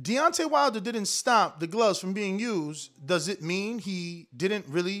 If Deontay Wilder didn't stop the gloves from being used, does it mean he didn't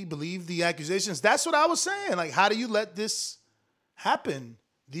really believe the accusations? That's what I was saying. Like, how do you let this happen?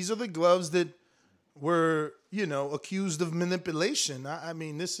 These are the gloves that were, accused of manipulation. I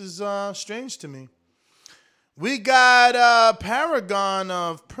mean, this is strange to me. We got Paragon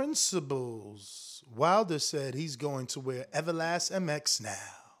of Principles. Wilder said he's going to wear Everlast MX now.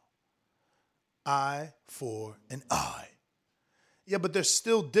 Eye for an eye. Yeah, but they're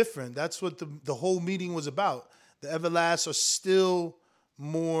still different. That's what the whole meeting was about. The Everlasts are still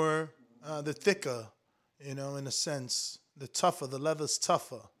more, the thicker, in a sense. The tougher. The leather's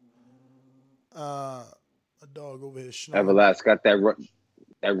tougher. A dog over here snoring. Everlast got that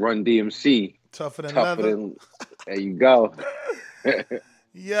run DMC. Tougher than leather. There you go.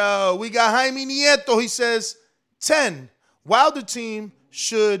 Yo, we got Jaime Nieto. He says, 10. Wilder team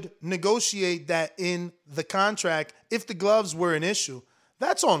should negotiate that in the contract if the gloves were an issue.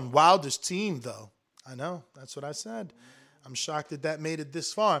 That's on Wilder's team, though. I know. That's what I said. I'm shocked that made it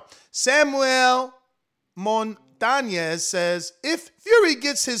this far. Samuel Montañez says, if Fury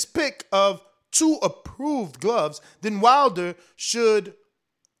gets his pick of 2 approved gloves, then Wilder should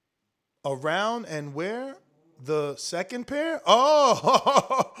around and wear the second pair?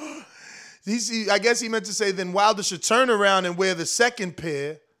 Oh, I guess he meant to say then Wilder should turn around and wear the second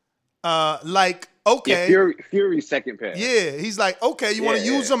pair. Okay. Yeah, Fury's second pair. Yeah, he's like, okay, you want to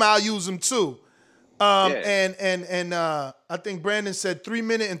use them? I'll use them too. And I think Brandon said 3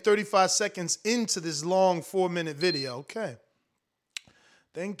 minutes and 35 seconds into this long 4-minute video. Okay.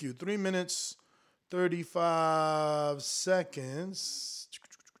 Thank you. 3 minutes, 35 seconds.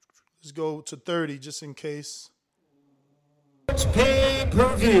 Let's go to 30 just in case.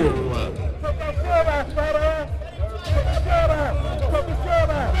 Pay-per-view.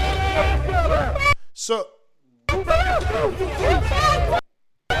 So,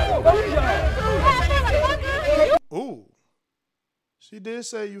 ooh, she did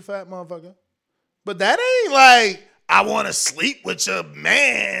say you fat motherfucker. But that ain't like, I want to sleep with your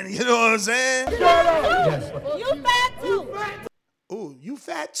man. You know what I'm saying? Yes. You fat too. Ooh, you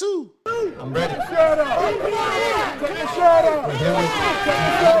fat too. I'm ready. Shut up. Shut up.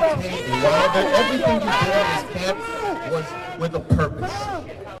 Everything you did in this camp was with a purpose.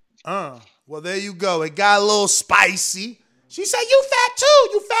 Well, there you go. It got a little spicy. She said, you fat too,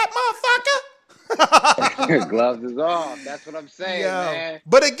 you fat motherfucker. Gloves is off. That's what I'm saying, man.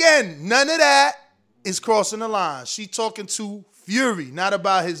 But again, none of that is crossing the line. She talking to Fury, not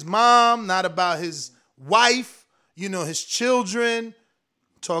about his mom, not about his wife, his children.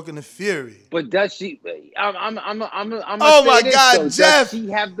 Talking to Fury. But does she? I'm oh my God, Jeff!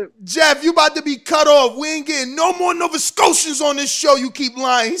 Jeff, you about to be cut off. We ain't getting no more Nova Scotians on this show. You keep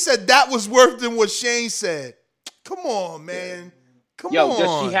lying. He said that was worse than what Shane said. Come on, man. Come on.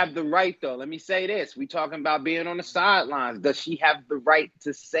 Does she have the right though? Let me say this: we talking about being on the sidelines. Does she have the right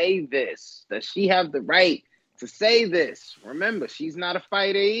to say this? Does she have the right to say this? Remember, she's not a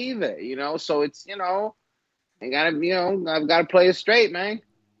fighter either. So it's I gotta I've got to play it straight, man.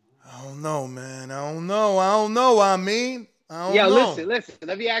 I don't know, man. I don't know. I don't know. Listen.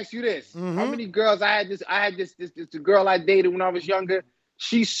 Let me ask you this: How many girls I had this girl I dated when I was younger.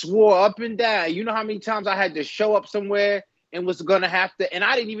 She swore up and down. You know how many times I had to show up somewhere and was gonna have to, and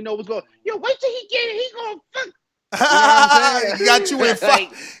I didn't even know what was going. Yo, wait till he get it. He gonna fuck.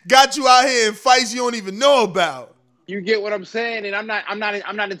 Got you out here in fights you don't even know about. You get what I'm saying, and I'm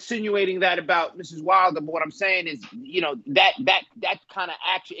not insinuating that about Mrs. Wilder, but what I'm saying is, that kind of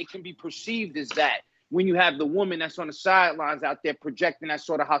action, it can be perceived as that when you have the woman that's on the sidelines out there projecting that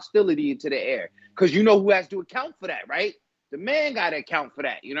sort of hostility into the air, because who has to account for that, right? The man got to account for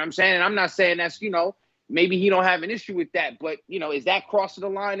that. You know what I'm saying? And I'm not saying that's maybe he don't have an issue with that, but is that crossing the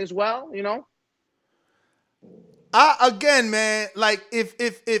line as well? Again, man, like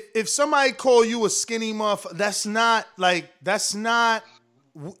if somebody call you a skinny motherfucker, that's not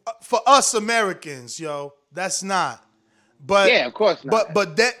for us Americans, yo. That's not. But yeah, of course not.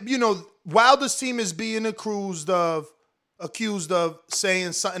 But that Wilder's team is being accused of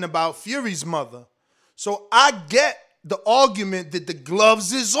saying something about Fury's mother. So I get the argument that the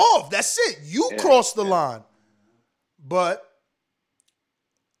gloves is off. That's it. You crossed the line. But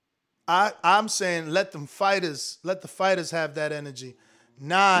I'm saying let the fighters have that energy.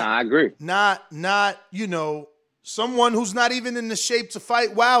 I agree. Not someone who's not even in the shape to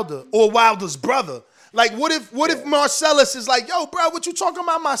fight Wilder or Wilder's brother. Like, what if Marcellus is like, yo, bro, what you talking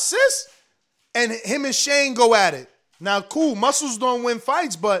about, my sis? And him and Shane go at it. Now, cool, muscles don't win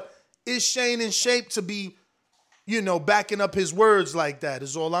fights, but is Shane in shape to be, backing up his words like that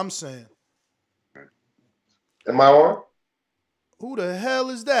is all I'm saying. Am I on? Who the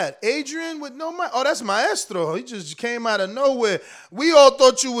hell is that? Adrian with no mic? Oh, that's Maestro. He just came out of nowhere. We all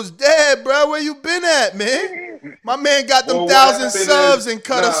thought you was dead, bro. Where you been at, man? My man got them 1,000 subs and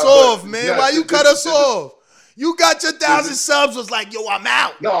cut us off, man. Why you cut us off? You got your 1,000 subs, was like, yo, I'm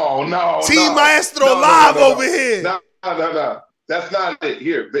out. No. Team Maestro live over here. No. That's not it.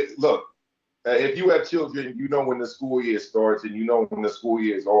 Here, look. If you have children, you know when the school year starts and you know when the school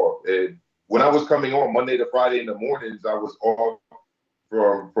year is off. And when I was coming on Monday to Friday in the mornings, I was off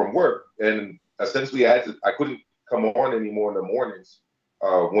from work, and essentially I couldn't come on anymore in the mornings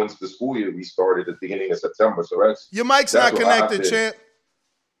once the school year restarted at the beginning of September. So that's your mic's not connected, champ.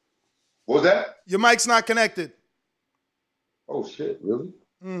 What was that? Your mic's not connected. Oh shit! Really?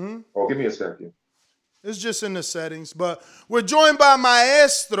 Mm-hmm. Oh, give me a second. It's just in the settings, but we're joined by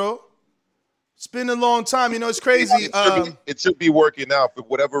Maestro. It's been a long time. It's crazy. It should be working now. For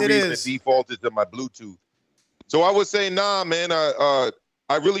whatever reason, the default is to my Bluetooth. So I was saying, nah, man, I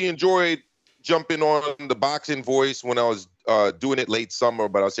really enjoyed jumping on the Boxing Voice when I was doing it late summer.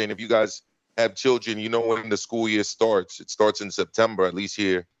 But I was saying, if you guys have children, you know when the school year starts. It starts in September, at least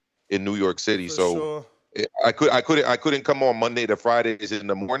here in New York City. For sure. I couldn't come on Monday to Fridays in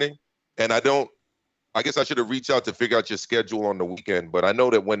the morning, and I guess I should have reached out to figure out your schedule on the weekend. But I know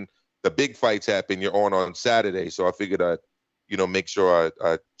that when the big fights happen, you're on Saturday. So I figured I'd, make sure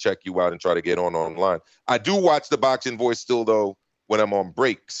I check you out and try to get online. I do watch the Boxing Voice still, though, when I'm on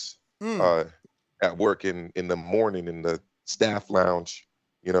breaks at work in the morning in the staff lounge.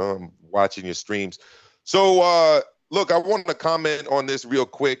 I'm watching your streams. So, look, I want to comment on this real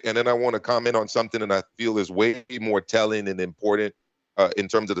quick, and then I want to comment on something that I feel is way more telling and important in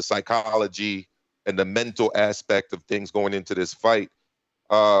terms of the psychology and the mental aspect of things going into this fight.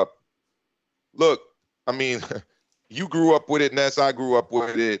 Look, I mean, you grew up with it, Ness. I grew up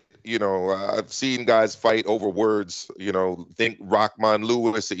with it. I've seen guys fight over words. Think Rockman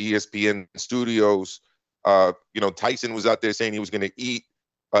Lewis at ESPN Studios. Tyson was out there saying he was going to eat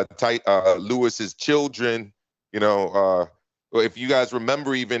Lewis's children. If you guys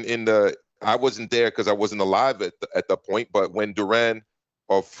remember, even I wasn't there because I wasn't alive at the point, but when Duran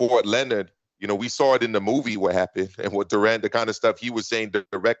fought Leonard, we saw it in the movie what happened and what Duran, the kind of stuff he was saying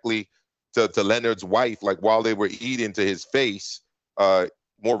directly to Leonard's wife, like while they were eating, to his face.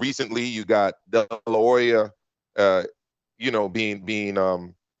 More recently, you got De La Hoya,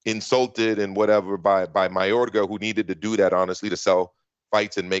 being insulted and whatever by Mayorga, who needed to do that, honestly, to sell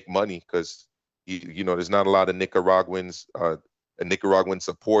fights and make money, because there's not a lot of Nicaraguan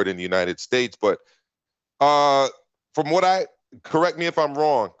support in the United States. But correct me if I'm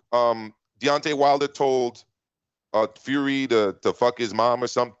wrong, Deontay Wilder told Fury to fuck his mom or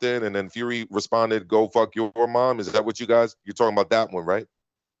something, and then Fury responded, "Go fuck your mom." Is that what you're talking about that one, right?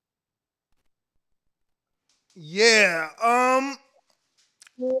 Yeah. I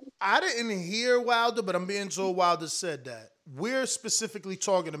didn't hear Wilder, but I'm being told Wilder said that. We're specifically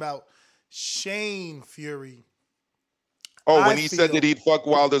talking about Shane Fury. Oh, when he said that he'd fuck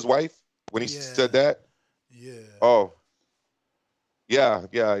Wilder's wife? When he said that? Yeah. Oh. Yeah.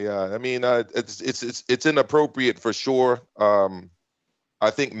 I mean, it's inappropriate for sure.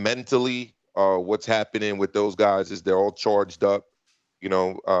 I think mentally, what's happening with those guys is they're all charged up.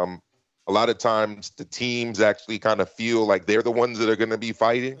 A lot of times the teams actually kind of feel like they're the ones that are going to be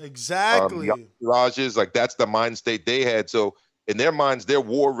fighting. Exactly. Rajas, like that's the mind state they had. So in their minds, they're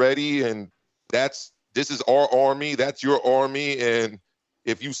war ready, and this is our army. That's your army, and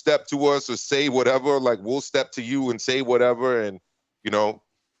if you step to us or say whatever, like we'll step to you and say whatever. And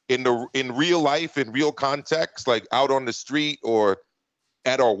in real life, in real context, like out on the street or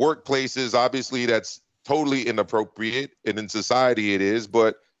at our workplaces, obviously that's totally inappropriate, and in society it is.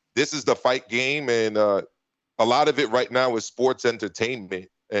 But this is the fight game, and a lot of it right now is sports entertainment.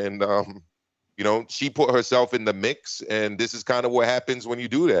 And she put herself in the mix, and this is kind of what happens when you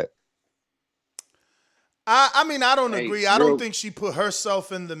do that. I mean, I don't agree. I don't think she put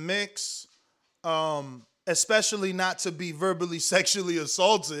herself in the mix, especially not to be verbally sexually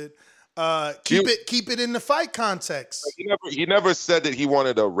assaulted. Keep it in the fight context. He never said that he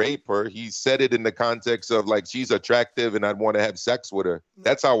wanted to rape her. He said it in the context of like, she's attractive and I'd want to have sex with her.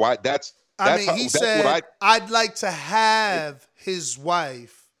 That's how he said, I'd like to have his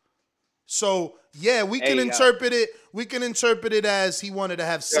wife So yeah, we can interpret it. We can interpret it as he wanted to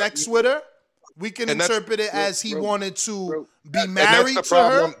have sex with her. We can interpret it as he wanted to be married to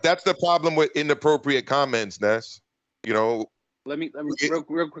her. That's the problem with inappropriate comments, Ness. You know. Let me real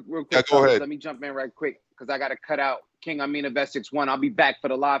quick. Yeah, go ahead. Let me jump in right quick because I got to cut out King Amina Vet 6'1". I'll be back for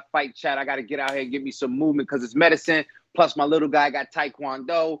the live fight chat. I got to get out here and give me some movement because it's medicine. Plus, my little guy got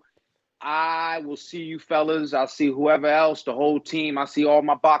Taekwondo. I will see you fellas. I'll see whoever else, the whole team. I'll see all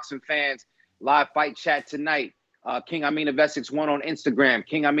my boxing fans. Live fight chat tonight. King Amina Vet 6'1" on Instagram.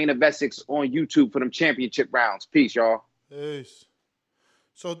 King Amina Vet 6 on YouTube for them championship rounds. Peace, y'all. Peace.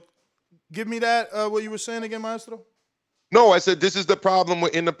 So, give me that. What you were saying again, Maestro? No, I said this is the problem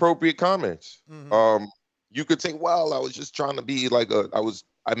with inappropriate comments. You could say, well, I was just trying to be like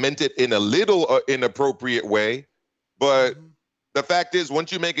I meant it in a little inappropriate way. But the fact is,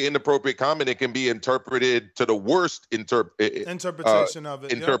 once you make an inappropriate comment, it can be interpreted to the worst interpretation of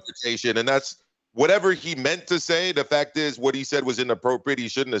it. Interpretation. And that's whatever he meant to say. The fact is, what he said was inappropriate. He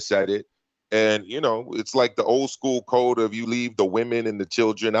shouldn't have said it. And, you know, it's like the old school code of you leave the women and the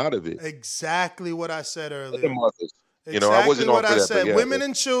children out of it. Exactly what I said earlier. The mothers. Exactly you know, I wasn't what on I that, said. yeah, Women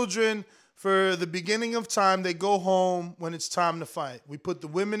and children, for the beginning of time, they go home when it's time to fight. We put the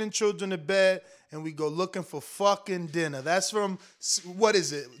women and children to bed, and we go looking for fucking dinner. That's from, what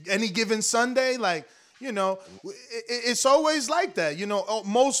is it, Any Given Sunday? Like, you know, it's always like that. You know,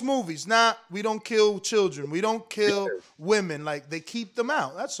 most movies, we don't kill children. We don't kill women. Like, they keep them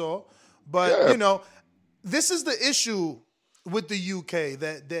out. That's all. But, you know, this is the issue with the UK,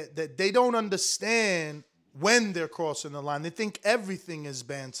 that they don't understand when they're crossing the line. They think everything is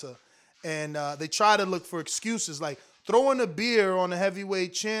banter. And they try to look for excuses. Like throwing a beer on a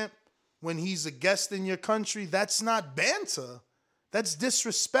heavyweight champ when he's a guest in your country, that's not banter. That's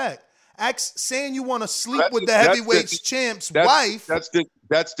disrespect. Saying you want to sleep with the heavyweight champ's wife.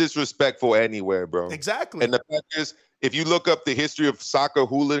 That's disrespectful anywhere, bro. Exactly. And the fact is, if you look up the history of soccer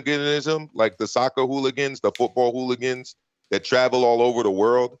hooliganism, like the soccer hooligans, the football hooligans that travel all over the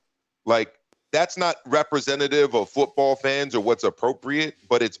world, like, that's not representative of football fans or what's appropriate,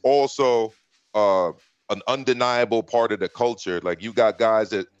 but it's also an undeniable part of the culture. Like, you got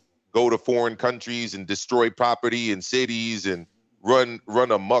guys that go to foreign countries and destroy property in cities and run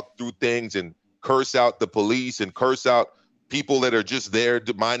amok through things and curse out the police and curse out people that are just there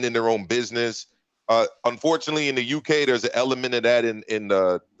minding their own business. Unfortunately, in the UK, there's an element of that in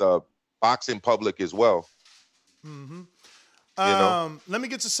the boxing public as well. Mm-hmm. You know? Let me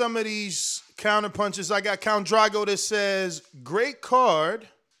get to some of these counter punches. I got Count Drago that says, great card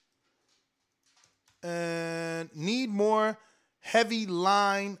and need more heavy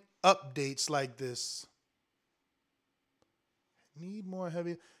line updates like this. Need more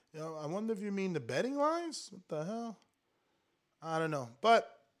heavy. You know, I wonder if you mean the betting lines? What the hell? I don't know, but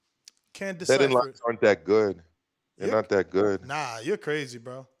can't decipher. Betting lines aren't that good. They're not that good. Nah, you're crazy,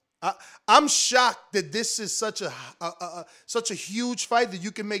 bro. I'm shocked that this is such a huge fight that you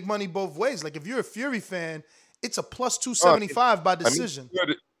can make money both ways. Like, if you're a Fury fan, it's a plus 275 by decision. I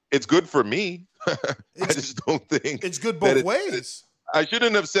mean, it's good for me. I just don't think it's good both ways. I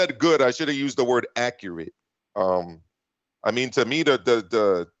shouldn't have said good. I should have used the word accurate. I mean, to me,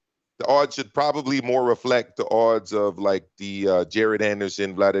 the odds should probably more reflect the odds of like the Jared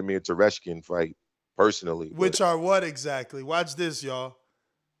Anderson, Vladimir Tereshkin fight, personally. Which are what exactly? Watch this, y'all.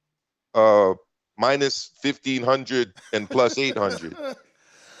 Minus 1,500 and plus 800.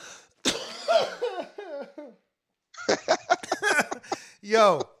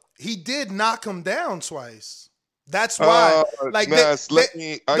 Yo, he did knock him down twice. That's why.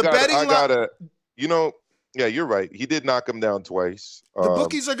 You know, yeah, you're right. He did knock him down twice. The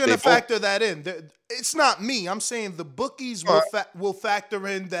bookies are going to factor that in. It's not me. I'm saying the bookies will factor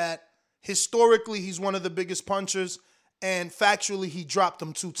in that historically he's one of the biggest punchers, and factually he dropped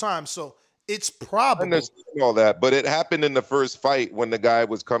him 2 times. So it's probable. I understand all that, but it happened in the first fight when the guy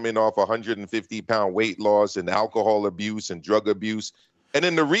was coming off 150-pound weight loss and alcohol abuse and drug abuse. And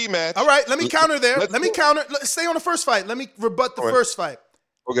in the rematch... All right, let me counter there. Let's stay on the first fight. Let me rebut the first fight.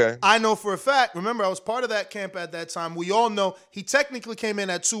 Okay. I know for a fact, remember, I was part of that camp at that time. We all know he technically came in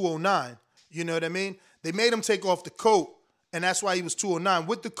at 209. You know what I mean? They made him take off the coat, and that's why he was 209.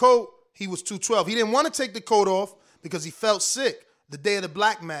 With the coat, he was 212. He didn't want to take the coat off because he felt sick the day of the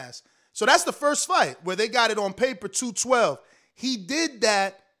Black Mass. So that's the first fight where they got it on paper, 212. He did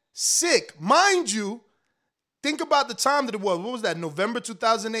that sick. Mind you, think about the time that it was. What was that, November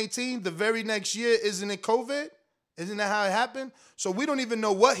 2018? The very next year, isn't it COVID? Isn't that how it happened? So we don't even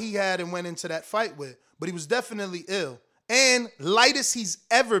know what he had and went into that fight with. But he was definitely ill. And lightest he's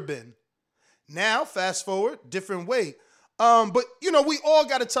ever been. Now, fast forward, different weight. But, you know, we all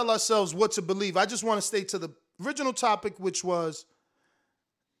got to tell ourselves what to believe. I just want to stay to the original topic, which was,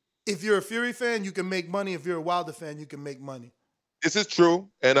 if you're a Fury fan, you can make money. If you're a Wilder fan, you can make money. This is true,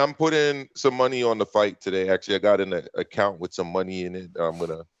 and I'm putting some money on the fight today. Actually, I got an account with some money in it. I'm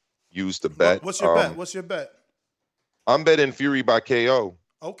gonna use the bet. What's your bet? What's your bet? I'm betting Fury by KO.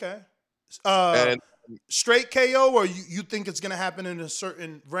 Okay. And straight KO, or you think it's gonna happen in a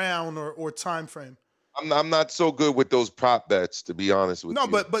certain round or time frame? I'm not so good with those prop bets, to be honest with you. No,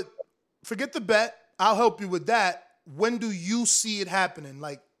 but forget the bet. I'll help you with that. When do you see it happening?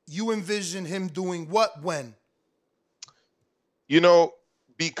 Like, you envision him doing what, when? You know,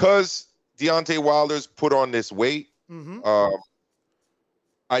 because Deontay Wilder's put on this weight,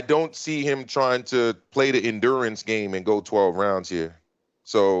 I don't see him trying to play the endurance game and go 12 rounds here.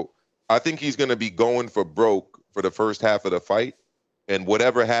 So I think he's going to be going for broke for the first half of the fight. And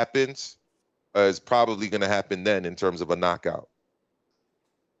whatever happens is probably going to happen then in terms of a knockout.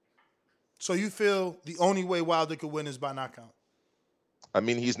 So you feel the only way Wilder could win is by knockout? I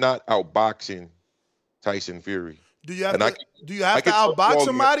mean, he's not outboxing Tyson Fury. Do you have to outbox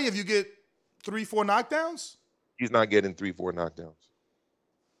somebody if you get 3-4 knockdowns? He's not getting 3-4 knockdowns.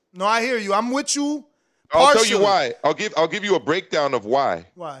 No, I hear you. I'm with you. I'll tell you why. I'll give you a breakdown of why.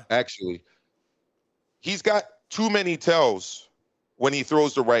 Why? Actually, he's got too many tells when he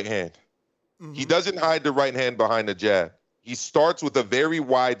throws the right hand. He doesn't hide the right hand behind the jab. He starts with a very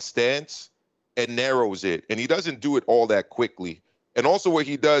wide stance and narrows it, and he doesn't do it all that quickly. And also what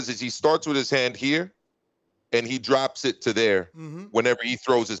he does is he starts with his hand here, and he drops it to there whenever he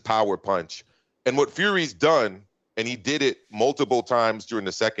throws his power punch. And what Fury's done, and he did it multiple times during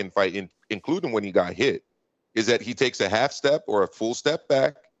the second fight, including when he got hit, is that he takes a half step or a full step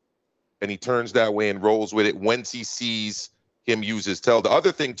back, and he turns that way and rolls with it once he sees him use his tail. The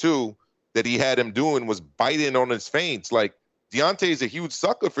other thing, too, that he had him doing was biting on his feints. Like, Deontay is a huge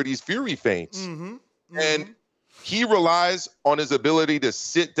sucker for these Fury feints. And he relies on his ability to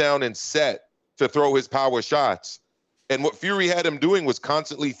sit down and set to throw his power shots. And what Fury had him doing was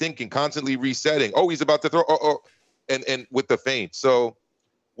constantly thinking, constantly resetting. Oh, he's about to throw, and with the feint. So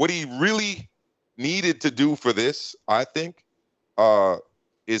what he really needed to do for this, I think,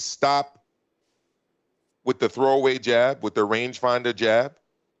 is stop with the throwaway jab, with the rangefinder jab.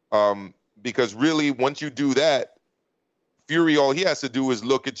 Because really, once you do that, Fury, all he has to do is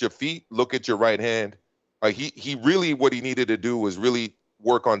look at your feet, look at your right hand. He really, what he needed to do was really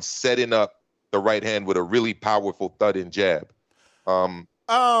work on setting up the right hand with a really powerful thud and jab.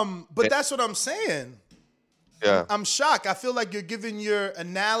 But that's what I'm saying. Yeah. I'm shocked. I feel like you're giving your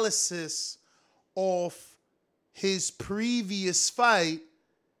analysis of his previous fight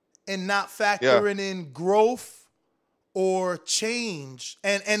and not factoring in growth or change.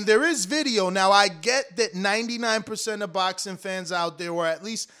 And there is video. Now, I get that 99% of boxing fans out there, or at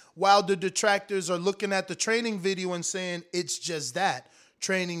least Wilder detractors, are looking at the training video and saying it's just that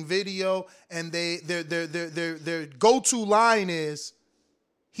training video, and their go-to line is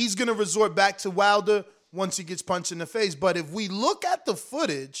he's going to resort back to Wilder once he gets punched in the face. But if we look at the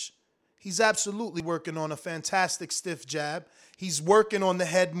footage, he's absolutely working on a fantastic stiff jab. He's working on the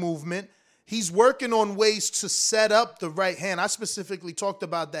head movement. He's working on ways to set up the right hand. I specifically talked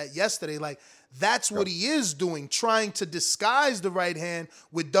about that yesterday. Like, that's what he is doing, trying to disguise the right hand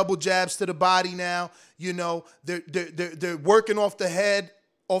with double jabs to the body now. You know, they're working off the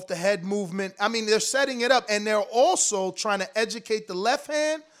head movement. I mean, they're setting it up, and they're also trying to educate the left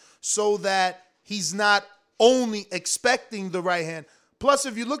hand so that he's not only expecting the right hand. Plus,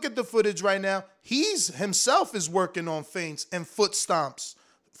 if you look at the footage right now, he's himself is working on feints and foot stomp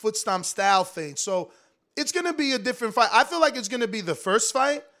style feints. So it's going to be a different fight. I feel like it's going to be the first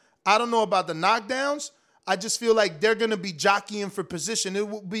fight. I don't know about the knockdowns. I just feel like they're going to be jockeying for position. It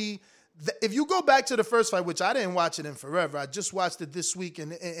will be, if you go back to the first fight, which I didn't watch it in forever, I just watched it this week,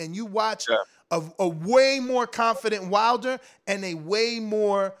 and you watch a way more confident Wilder and a way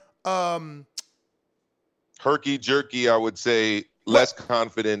more herky-jerky, I would say, less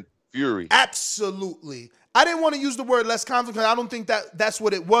confident Fury. Absolutely. I didn't want to use the word less confident because I don't think that's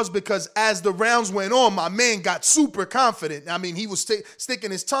what it was, because as the rounds went on, my man got super confident. I mean, he was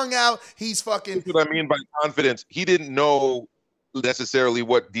sticking his tongue out. He's fucking... That's what I mean by confidence. He didn't know necessarily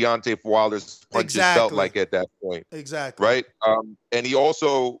what Deontay Wilder's punches felt like at that point. Exactly. Right? And he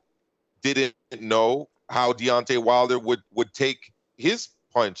also didn't know how Deontay Wilder would take his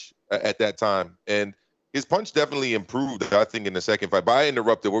punch at that time. And his punch definitely improved, I think, in the second fight. But I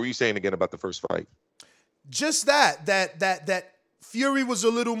interrupted. What were you saying again about the first fight? Just that Fury was a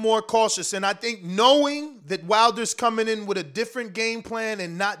little more cautious. And I think knowing that Wilder's coming in with a different game plan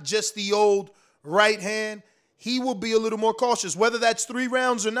and not just the old right hand, he will be a little more cautious. Whether that's 3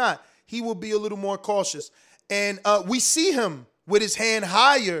 rounds or not, he will be a little more cautious. And we see him with his hand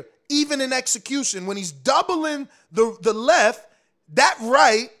higher, even in execution. When he's doubling the left, that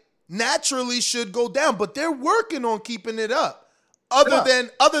right naturally should go down. But they're working on keeping it up.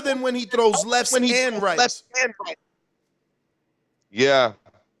 Other than when he throws lefts and rights. Yeah.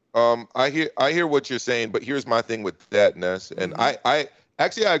 I hear what you're saying, but here's my thing with that, Ness. And I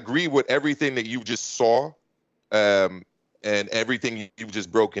agree with everything that you just saw, and everything you've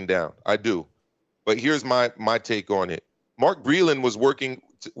just broken down. I do. But here's my take on it. Mark Breland was working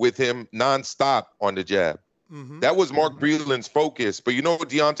with him nonstop on the jab. That was Mark Breland's focus. But you know what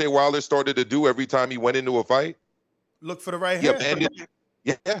Deontay Wilder started to do every time he went into a fight? Look for the right hand.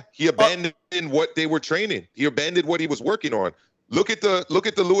 He abandoned what they were training. He abandoned what he was working on. Look at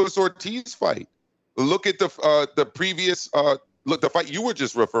the Luis Ortiz fight. Look at the previous the fight you were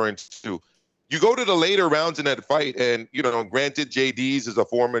just referring to. You go to the later rounds in that fight, and granted, JD's is a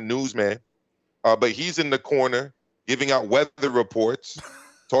former newsman, but he's in the corner giving out weather reports,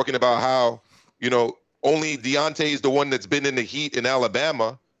 talking about how only Deontay is the one that's been in the heat in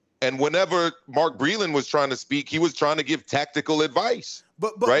Alabama. And whenever Mark Breland was trying to speak, he was trying to give tactical advice.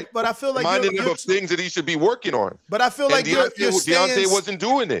 But I feel like reminding him of things that he should be working on. But I feel like Deontay wasn't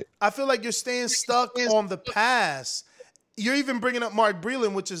doing it. I feel like you're staying stuck on the past. You're even bringing up Mark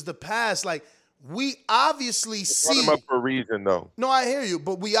Breland, which is the past. Like, we obviously see him up for a reason, though. No, I hear you,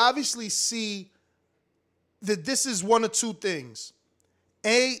 but we obviously see that this is one of two things.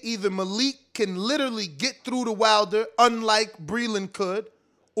 A, either Malik can literally get through to Wilder, unlike Breland could,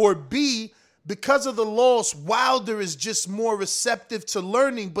 or B, because of the loss, Wilder is just more receptive to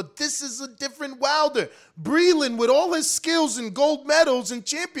learning. But this is a different Wilder. Breland, with all his skills and gold medals and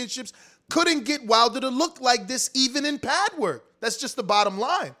championships, couldn't get Wilder to look like this even in pad work. That's just the bottom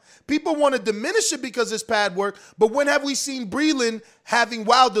line. People want to diminish it because it's pad work, but when have we seen Breland having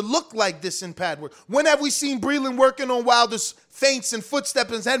Wilder look like this in pad work? When have we seen Breland working on Wilder's feints and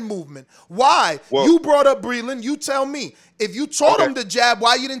footsteps and head movement? Why? Well, you brought up Breland. You tell me. If you taught him the jab,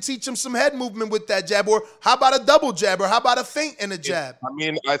 why you didn't teach him some head movement with that jab? Or how about a double jab? Or how about a feint and a jab? I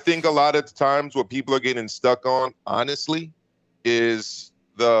mean, I think a lot of times what people are getting stuck on, honestly, is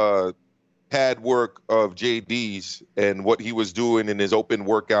the pad work of JD's and what he was doing in his open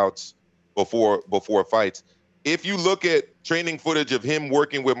workouts before fights. If you look at training footage of him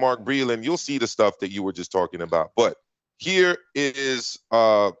working with Mark Breland, you'll see the stuff that you were just talking about. But here is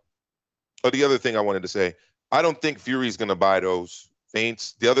the other thing I wanted to say. I don't think Fury's going to buy those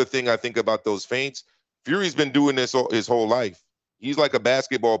feints. The other thing I think about those feints, Fury's been doing this his whole life. He's like a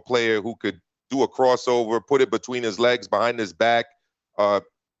basketball player who could do a crossover, put it between his legs, behind his back,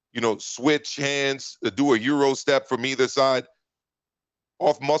 switch hands, do a Euro step from either side,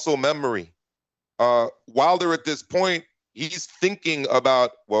 off muscle memory. Wilder at this point, he's thinking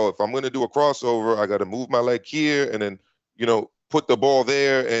about, well, if I'm going to do a crossover, I got to move my leg here and then, put the ball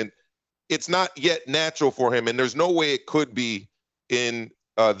there. And it's not yet natural for him. And there's no way it could be in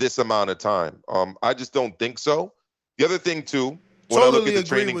this amount of time. I just don't think so. The other thing, too, when I look at the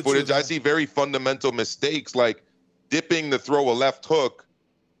training footage, I see very fundamental mistakes like dipping to throw a left hook,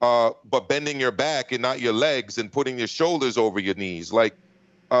 but bending your back and not your legs and putting your shoulders over your knees. Like,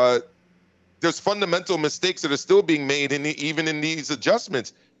 there's fundamental mistakes that are still being made even in these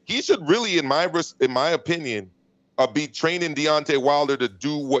adjustments. He should really, in my opinion, be training Deontay Wilder to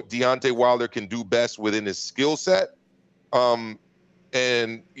do what Deontay Wilder can do best within his skill set. And,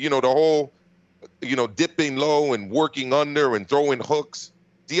 the whole, dipping low and working under and throwing hooks,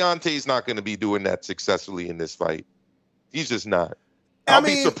 Deontay's not going to be doing that successfully in this fight. He's just not. I'll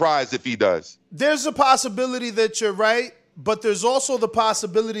be surprised if he does. There's a possibility that you're right, but there's also the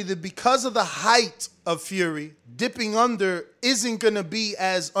possibility that because of the height of Fury, dipping under isn't going to be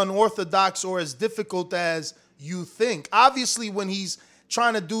as unorthodox or as difficult as you think. Obviously, when he's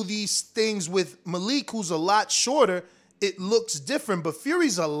trying to do these things with Malik, who's a lot shorter, it looks different, but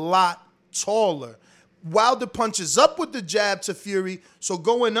Fury's a lot taller. Wilder punches up with the jab to Fury, so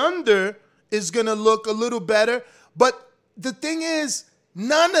going under is going to look a little better. But the thing is,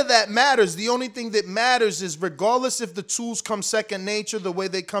 none of that matters. The only thing that matters is, regardless if the tools come second nature the way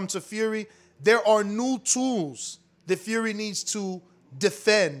they come to Fury, there are new tools that Fury needs to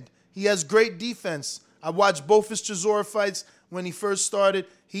defend. He has great defense. I watched both his Chisora fights when he first started.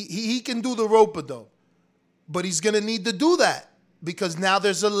 He can do the rope-a-dope, but he's going to need to do that because now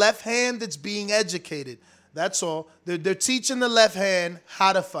there's a left hand that's being educated. That's all. They're teaching the left hand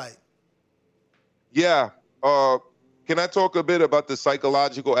how to fight. Yeah. Can I talk a bit about the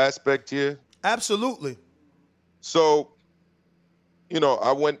psychological aspect here? Absolutely. So,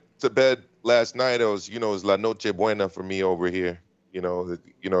 I went to bed last night, it was La Noche Buena for me over here.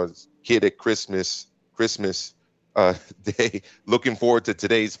 Kid at Christmas day. Looking forward to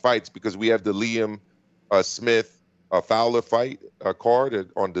today's fights because we have the Liam Smith Fowler fight card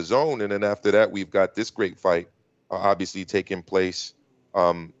on DAZN, and then after that we've got this great fight obviously taking place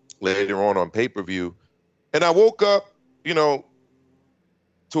later on pay-per-view. And I woke up, to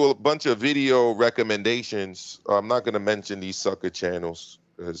a bunch of video recommendations. I'm not going to mention these sucker channels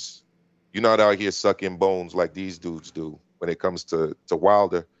because you're not out here sucking bones like these dudes do when it comes to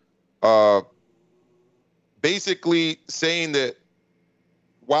Wilder. Basically saying that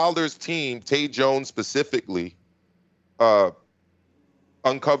Wilder's team, Tay Jones specifically,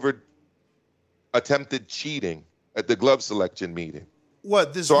 uncovered attempted cheating at the glove selection meeting.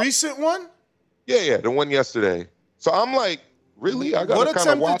 What, this recent one? Yeah, the one yesterday. So I'm like, really? I gotta kind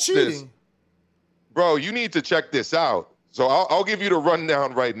of watch this. Bro, you need to check this out. So I'll give you the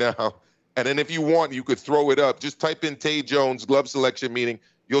rundown right now. And then if you want, you could throw it up. Just type in Tay Jones glove selection meeting.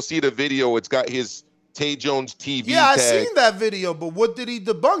 You'll see the video. It's got his Tay Jones TV Yeah, I tag. seen that video, but what did he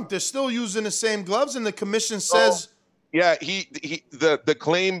debunk? They're still using the same gloves, and the commission says... Yeah, the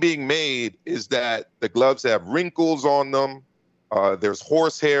claim being made is that the gloves have wrinkles on them. There's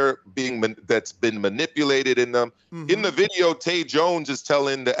horsehair that's been manipulated in them. Mm-hmm. In the video, Tay Jones is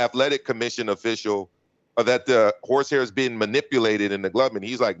telling the athletic commission official that the horsehair is being manipulated in the glove, and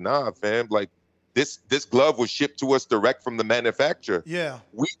he's like, "Nah, fam. Like this glove was shipped to us direct from the manufacturer. Yeah,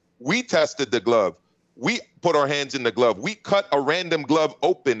 we tested the glove. We put our hands in the glove. We cut a random glove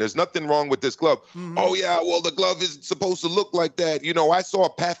open. There's nothing wrong with this glove. Mm-hmm. Oh yeah, well the glove isn't supposed to look like that. I saw a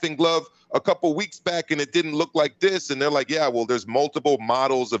Paffin glove a couple weeks back and it didn't look like this." And they're like, yeah, well, there's multiple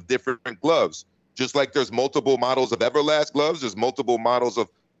models of different gloves. Just like there's multiple models of Everlast gloves, there's multiple models of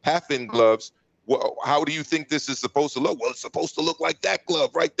Paffin gloves. Well, how do you think this is supposed to look? Well, it's supposed to look like that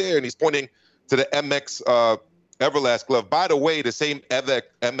glove right there. And he's pointing to the MX Everlast glove. By the way, the same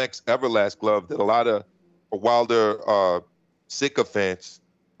MX Everlast glove that a lot of Wilder sycophants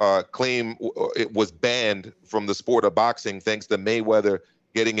claim it was banned from the sport of boxing thanks to Mayweather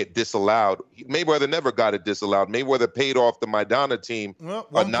getting it disallowed. Mayweather never got it disallowed. Mayweather paid off the Maidana team not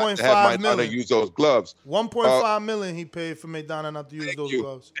to have Maidana use those gloves. $1.5 million he paid for Maidana not to use those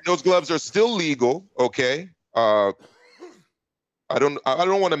gloves. And those gloves are still legal, okay? I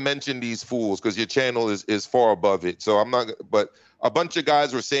don't want to mention these fools because your channel is far above it. So I'm not. But a bunch of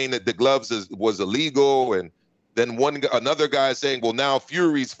guys were saying that the gloves was illegal, and then another guy saying, well, now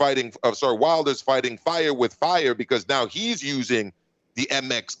Wilder's fighting fire with fire because now he's using the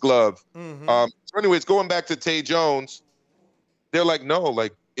MX glove. Mm-hmm. So anyways, going back to Tay Jones, they're like, no,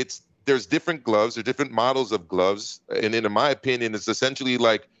 like there's different gloves, there's different models of gloves, and in my opinion, it's essentially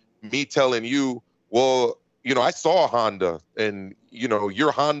like me telling you, well, I saw a Honda, and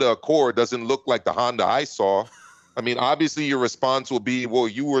your Honda Accord doesn't look like the Honda I saw. I mean, obviously your response will be, well,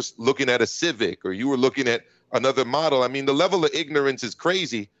 you were looking at a Civic or you were looking at another model. I mean, the level of ignorance is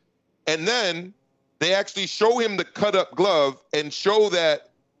crazy. And then they actually show him the cut up glove and show that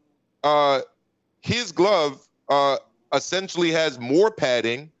his glove essentially has more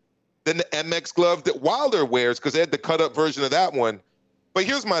padding than the MX glove that Wilder wears because they had the cut up version of that one. But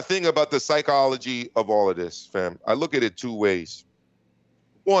here's my thing about the psychology of all of this, fam. I look at it two ways.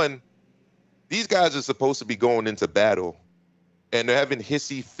 One, these guys are supposed to be going into battle, and they're having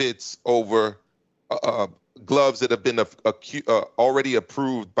hissy fits over gloves that have been already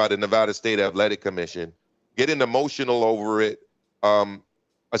approved by the Nevada State Athletic Commission, getting emotional over it,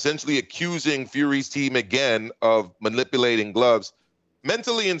 essentially accusing Fury's team again of manipulating gloves.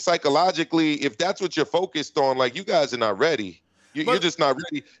 Mentally and psychologically, if that's what you're focused on, like, you guys are not ready. You're just not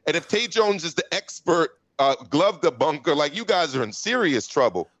ready. And if Tay Jones is the expert glove debunker, like, you guys are in serious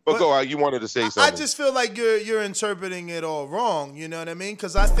trouble. But go out. You wanted to say something. I just feel like you're interpreting it all wrong. You know what I mean?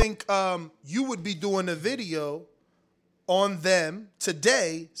 Because I think you would be doing a video on them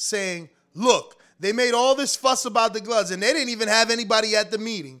today saying, look, they made all this fuss about the gloves and they didn't even have anybody at the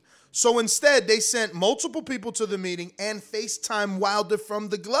meeting. So instead, they sent multiple people to the meeting and FaceTime Wilder from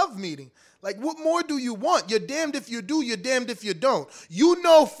the glove meeting. Like, what more do you want? You're damned if you do, you're damned if you don't. You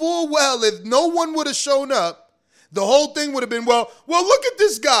know full well if no one would have shown up, the whole thing would have been, well, look at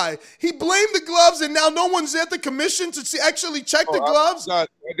this guy. He blamed the gloves, and now no one's at the commission to actually check the gloves? I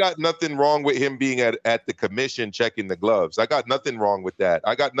got nothing wrong with him being at the commission checking the gloves. I got nothing wrong with that.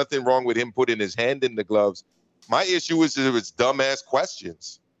 I got nothing wrong with him putting his hand in the gloves. My issue is his dumbass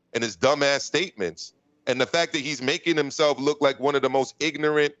questions and his dumbass statements. And the fact that he's making himself look like one of the most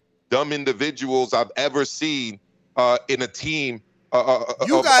ignorant, dumb individuals I've ever seen in a team.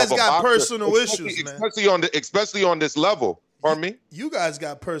 You guys got personal issues, man. Especially on this level. Pardon me? You guys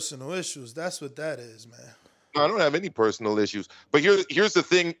got personal issues. That's what that is, man. No, I don't have any personal issues. But here's the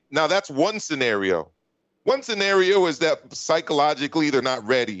thing. Now, that's one scenario. One scenario is that psychologically they're not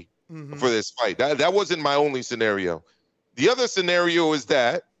ready for this fight. That wasn't my only scenario. The other scenario is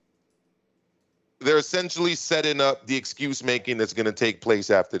that they're essentially setting up the excuse making that's going to take place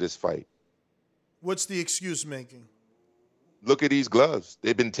after this fight. What's the excuse making? Look at these gloves.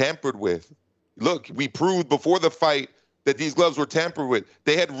 They've been tampered with. Look, we proved before the fight that these gloves were tampered with.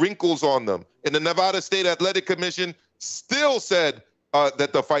 They had wrinkles on them. And the Nevada State Athletic Commission still said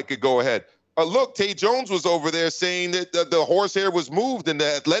that the fight could go ahead. Look, Tay Jones was over there saying that the horsehair was moved, and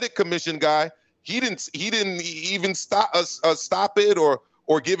the Athletic Commission guy, he didn't even stop it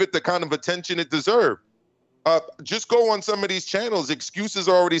or give it the kind of attention it deserved. Just go on some of these channels. Excuses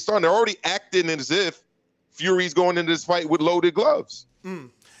are already starting. They're already acting as if Fury's going into this fight with loaded gloves.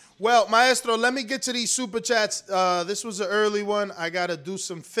 Well, Maestro, let me get to these super chats. This was an early one. I got to do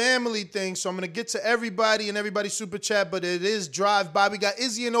some family things, so I'm going to get to everybody and everybody's super chat, but it is drive by. We got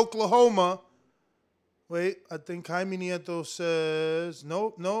Izzy in Oklahoma. Wait, I think Jaime Nieto says,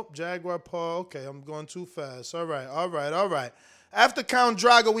 nope, Jaguar Paul. Okay, I'm going too fast. All right. After Count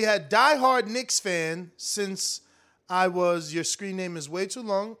Drago, we had diehard Knicks fan since your screen name is way too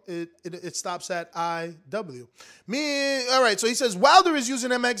long. It stops at IW. All right, so he says, Wilder is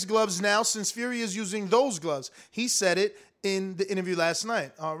using MX gloves now since Fury is using those gloves. He said it in the interview last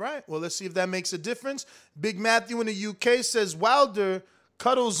night. All right, well, let's see if that makes a difference. Big Matthew in the UK says, Wilder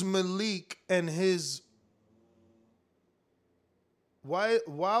cuddles Malik and his...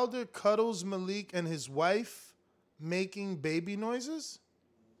 Wilder cuddles Malik and his wife making baby noises?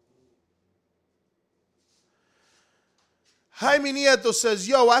 Jaime Nieto says,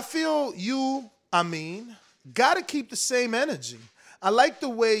 yo, I feel gotta keep the same energy. I like the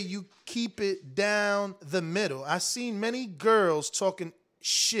way you keep it down the middle. I seen many girls talking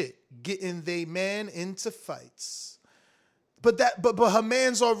shit, getting they man into fights. But her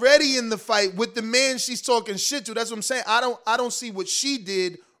man's already in the fight with the man she's talking shit to. That's what I'm saying. I don't see what she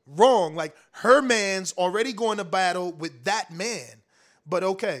did wrong. Like, her man's already going to battle with that man. But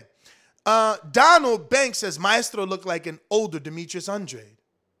okay. Donald Banks says Maestro looked like an older Demetrius Andrade.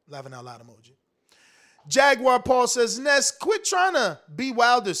 Laughing out loud emoji. Jaguar Paul says, Ness, quit trying to be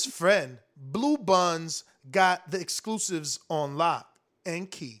Wilder's friend. Blue Buns got the exclusives on lock and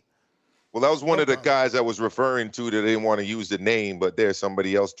key. Well, that was one of the guys I was referring to that didn't want to use the name, but there's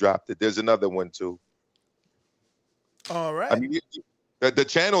somebody else dropped it. There's another one too. All right. I mean, the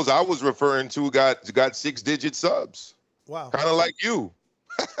channels I was referring to got 6-digit subs. Wow. Kind of like you.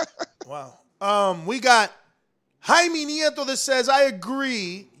 Wow. We got Jaime Nieto that says, I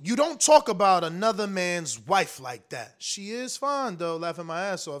agree. You don't talk about another man's wife like that. She is fine, though, laughing my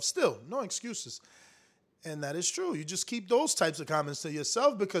ass off. Still, no excuses. And that is true. You just keep those types of comments to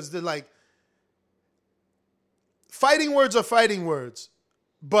yourself because they're like, fighting words are fighting words.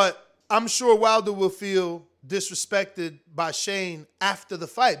 But I'm sure Wilder will feel disrespected by Shane after the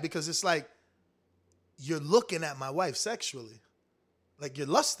fight because it's like, you're looking at my wife sexually. Like, you're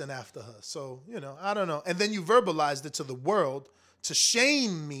lusting after her. So, I don't know. And then you verbalized it to the world to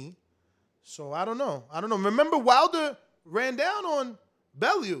shame me. So, I don't know. Remember, Wilder ran down on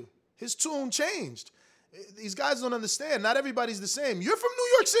Bellew. His tune changed. These guys don't understand. Not everybody's the same. You're from New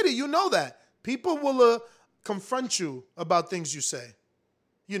York City. You know that. People will confront you about things you say.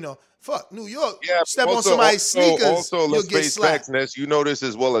 Fuck New York. Yeah, step on somebody's sneakers. Also, let's you'll get face slapped. facts, Ness. You know this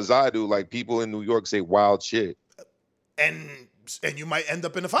as well as I do. Like, people in New York say wild shit. And you might end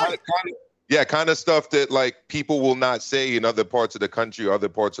up in a fight. Kind of stuff that like people will not say in other parts of the country or other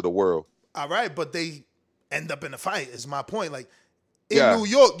parts of the world. All right, but they end up in a fight. Is my point. Like New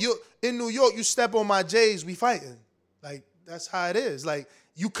York, you step on my J's, we fighting. Like that's how it is. Like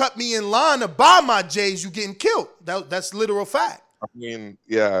you cut me in line to buy my J's, you getting killed. That's literal fact. I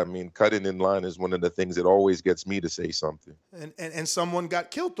mean, cutting in line is one of the things that always gets me to say something. And someone got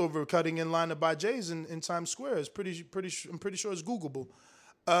killed over cutting in line to buy J's in Times Square. It's I'm pretty sure it's Googleable.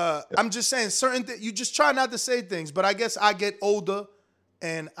 I'm just saying you just try not to say things, but I guess I get older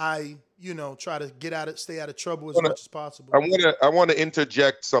and I, try to stay out of trouble as much as possible. I want to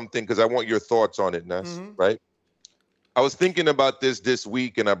interject something because I want your thoughts on it, Ness, right? I was thinking about this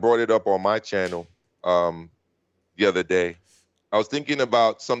week and I brought it up on my channel the other day. I was thinking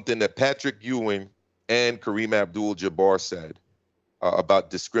about something that Patrick Ewing and Kareem Abdul-Jabbar said about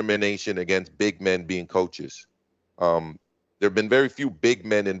discrimination against big men being coaches. There have been very few big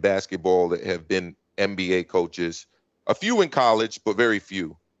men in basketball that have been NBA coaches. A few in college, but very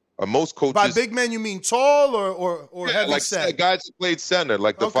few. Most coaches. By big men, you mean tall or heavy like set? Guys who played center,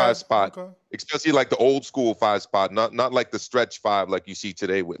 like the 5 spot, especially like the old school 5 spot, not like the stretch 5 like you see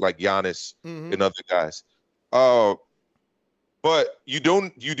today with like Giannis and other guys. But you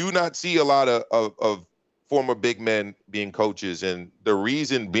do not see a lot of former big men being coaches, and the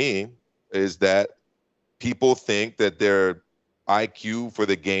reason being is that people think that their IQ for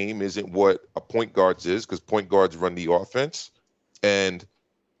the game isn't what a point guard's is, because point guards run the offense and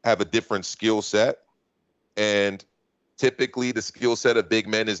have a different skill set, and typically the skill set of big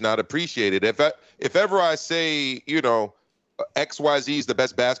men is not appreciated. If ever I say, XYZ is the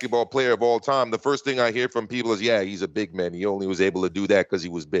best basketball player of all time, the first thing I hear from people is, yeah, he's a big man. He only was able to do that because he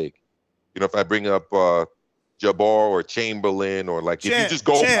was big. If I bring up Jabbar or Chamberlain or if you just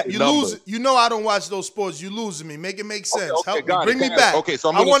go you lose. I don't watch those sports. You losing me. Make it make sense. Okay, Help me. Bring me back. Okay, so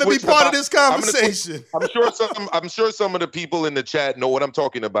I want to be part of this conversation. I'm sure some of the people in the chat know what I'm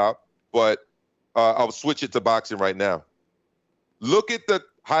talking about, but I'll switch it to boxing right now. Look at the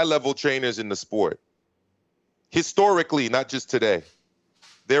high-level trainers in the sport. Historically, not just today,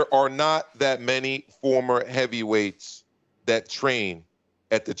 there are not that many former heavyweights that train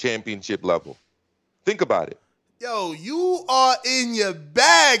at the championship level. Think about it. Yo, you are in your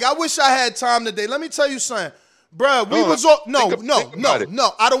bag. I wish I had time today. Let me tell you something. Bruh,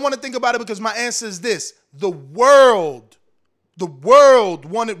 no. I don't want to think about it because my answer is this. The world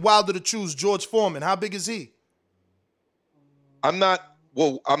wanted Wilder to choose George Foreman. How big is he? I'm not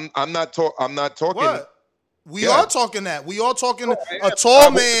talking. What? We are talking that. We are talking a tall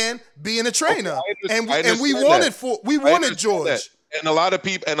man being a trainer. And we wanted George. That. And a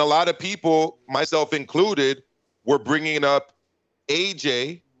lot of people, myself included, were bringing up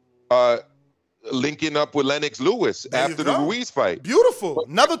AJ linking up with Lennox Lewis after the Ruiz fight. Beautiful.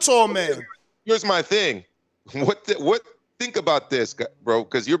 Another tall man. Here's my thing. What think about this, bro,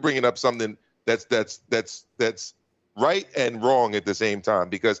 because you're bringing up something that's right and wrong at the same time,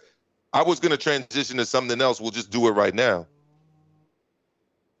 because I was going to transition to something else. We'll just do it right now.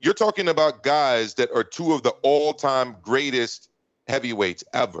 You're talking about guys that are 2 of the all-time greatest heavyweights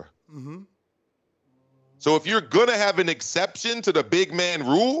ever. Mm-hmm. So if you're going to have an exception to the big man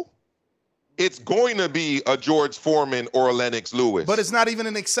rule, it's going to be a George Foreman or a Lennox Lewis. But it's not even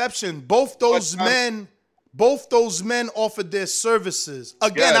an exception. Both those men offered their services.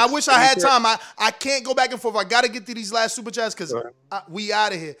 Again, yes, I wish I had time. I can't go back and forth. I got to get to these last super chats because we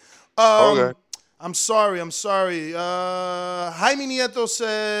out of here. Okay. I'm sorry. Jaime Nieto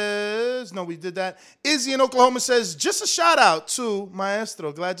says, no, we did that. Izzy in Oklahoma says, just a shout out to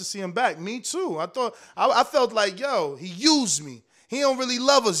Maestro. Glad to see him back. Me too. I felt like, yo, he used me. He don't really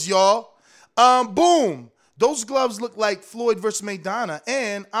love us, y'all. Boom. Those gloves look like Floyd versus Maidana.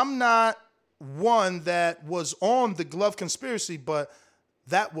 And I'm not one that was on the glove conspiracy, but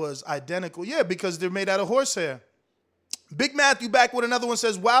that was identical. Yeah, because they're made out of horsehair. Big Matthew back with another one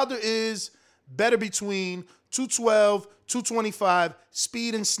says, Wilder is better between 212, 225,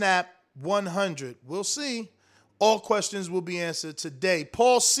 speed and snap 100. We'll see. All questions will be answered today.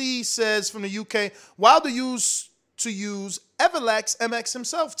 Paul C says from the UK, Wilder used to use Everlax MX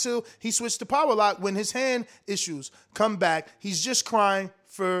himself till he switched to Power Lock when his hand issues come back. He's just crying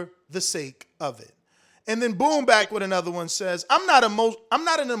for the sake of it. And then Boom back with another one says, I'm not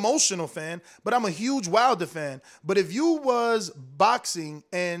an emotional fan, but I'm a huge Wilder fan. But if you was boxing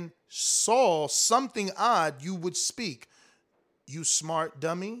and saw something odd, you would speak. You smart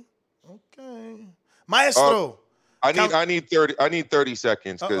dummy. Okay. Maestro. I need 30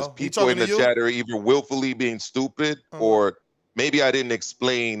 seconds because people in the chat are either willfully being stupid or maybe I didn't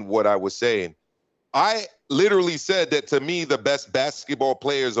explain what I was saying. I literally said that to me, the best basketball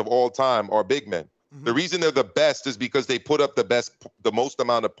players of all time are big men. Mm-hmm. The reason they're the best is because they put up the most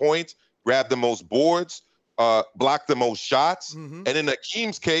amount of points, grab the most boards, block the most shots. Mm-hmm. And in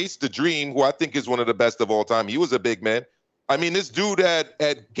Akeem's case, the Dream, who I think is one of the best of all time, he was a big man. I mean, this dude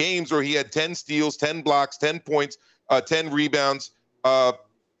had games where he had 10 steals, 10 blocks, 10 points, 10 rebounds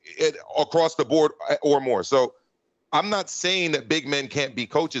across the board or more. So I'm not saying that big men can't be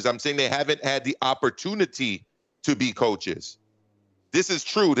coaches. I'm saying they haven't had the opportunity to be coaches. This is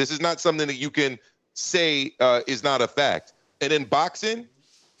true. This is not something that you can say is not a fact. And in boxing,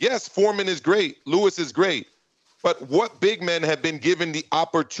 yes, Foreman is great. Lewis is great. But what big men have been given the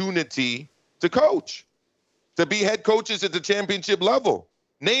opportunity to coach, to be head coaches at the championship level?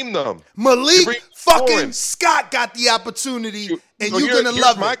 Name them. Malik fucking Scott got the opportunity, and you're going to love it.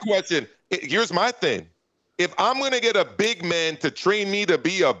 Here's my question. Here's my thing. If I'm going to get a big man to train me to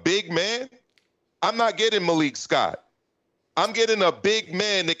be a big man, I'm not getting Malik Scott. I'm getting a big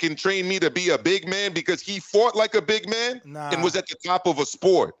man that can train me to be a big man because he fought like a big man and was at the top of a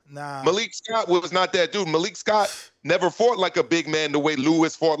sport. Malik Scott was not that dude. Malik Scott never fought like a big man the way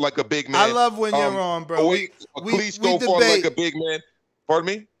Lewis fought like a big man. I love when you're on, bro. Klitschko fought like a big man. Pardon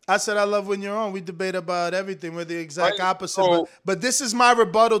me? I said I love when you're on. We debate about everything. We're the exact opposite. But this is my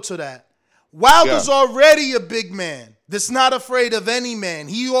rebuttal to that. Wilder's already a big man that's not afraid of any man.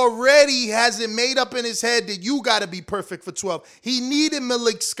 He already has it made up in his head that you got to be perfect for 12. He needed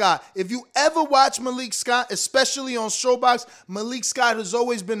Malik Scott. If you ever watch Malik Scott, especially on Showbox, Malik Scott has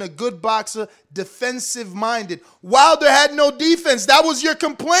always been a good boxer, defensive-minded. Wilder had no defense. That was your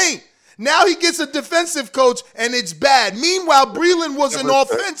complaint. Now he gets a defensive coach, and it's bad. Meanwhile, Breland was an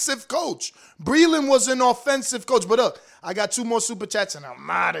offensive coach. But look, I got 2 more super chats, and I'm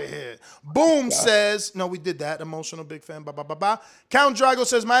out of here. Boom says, no, we did that. Emotional big fan. Count Drago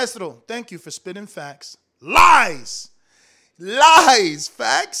says, Maestro, thank you for spitting facts. Lies.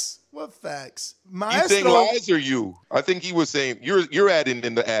 Facts? What facts? Maestro. You saying lies or you? I think he was saying you're adding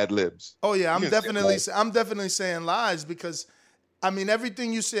in the ad libs. Oh yeah, I'm definitely saying lies because, I mean,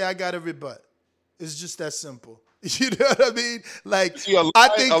 everything you say, I got to rebut. It's just that simple. You know what I mean? Like, see, a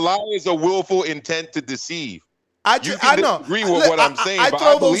lie is a willful intent to deceive. I know. Agree with what I'm saying, but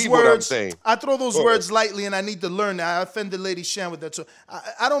I believe what I'm saying. I throw those words lightly, and I need to learn that. I offended Lady Shan with that. So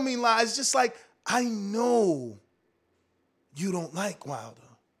I don't mean lies. It's just like, I know you don't like Wilder.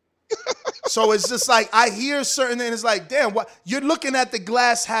 So it's just like, I hear certain things. It's like, damn, what? You're looking at the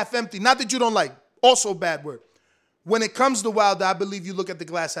glass half empty. Not that you don't like. Also bad word. When it comes to Wilder, I believe you look at the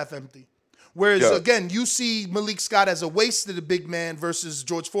glass half empty. Whereas, again, you see Malik Scott as a wasted big man versus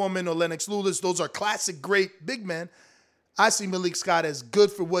George Foreman or Lennox Lewis. Those are classic great big men. I see Malik Scott as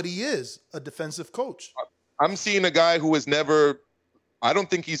good for what he is, a defensive coach. I'm seeing a guy who has never, I don't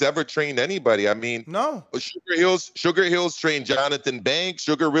think he's ever trained anybody. I mean, no. Sugar Hills trained Jonathan Banks.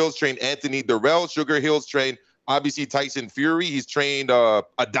 Sugar Hills trained Anthony Durrell. Sugar Hills trained, obviously, Tyson Fury. He's trained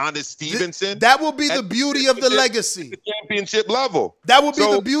Adonis Stevenson. That will be the beauty of the legacy. The championship level. That will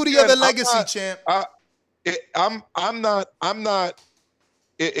be the beauty of the legacy, champ. I'm not.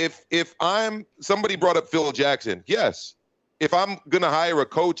 If I'm, somebody brought up Phil Jackson. Yes. If I'm going to hire a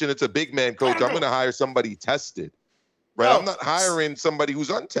coach and it's a big man coach, I'm going to hire somebody tested. Right? I'm not hiring somebody who's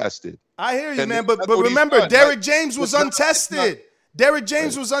untested. I hear you, man. But remember, Derrick James was untested. Derrick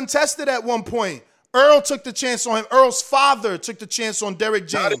James was untested at one point. Earl took the chance on him. Earl's father took the chance on Derrick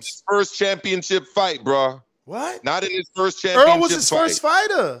James. Not in his first championship fight, bro. What? Not in his first championship fight. Earl was his first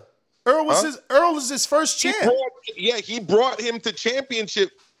fighter. Earl was his first champ. He brought him to championship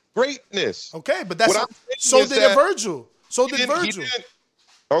greatness. Okay, but that's so did Virgil. So did Virgil.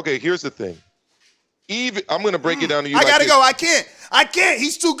 Okay, here's the thing. I'm going to break it down to you. I gotta go. I can't.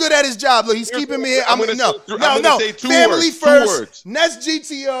 He's too good at his job. Look, he's keeping me here. I'm going to say Family first. Nest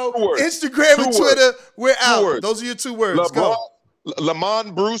GTO. Instagram and Twitter. We're out. Those are your 2 words. Go.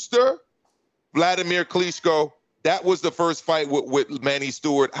 Lamont Brewster, Vladimir Klitschko. That was the first fight with Manny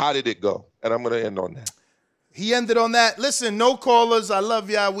Stewart. How did it go? And I'm going to end on that. He ended on that. Listen, no callers. I love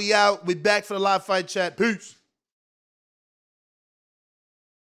y'all. We out. We back for the live fight chat. Peace.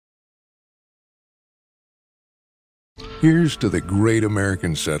 Here's to the great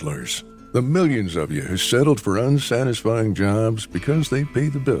American settlers, the millions of you who settled for unsatisfying jobs because they pay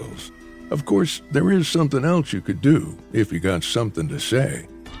the bills. Of course, there is something else you could do if you got something to say.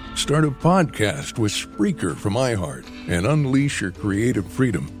 Start a podcast with Spreaker from iHeart and unleash your creative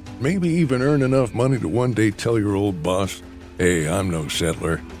freedom. Maybe even earn enough money to one day tell your old boss, hey, I'm no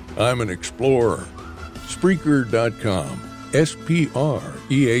settler, I'm an explorer. Spreaker.com, Spreaker.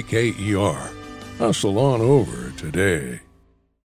 Hustle on over today.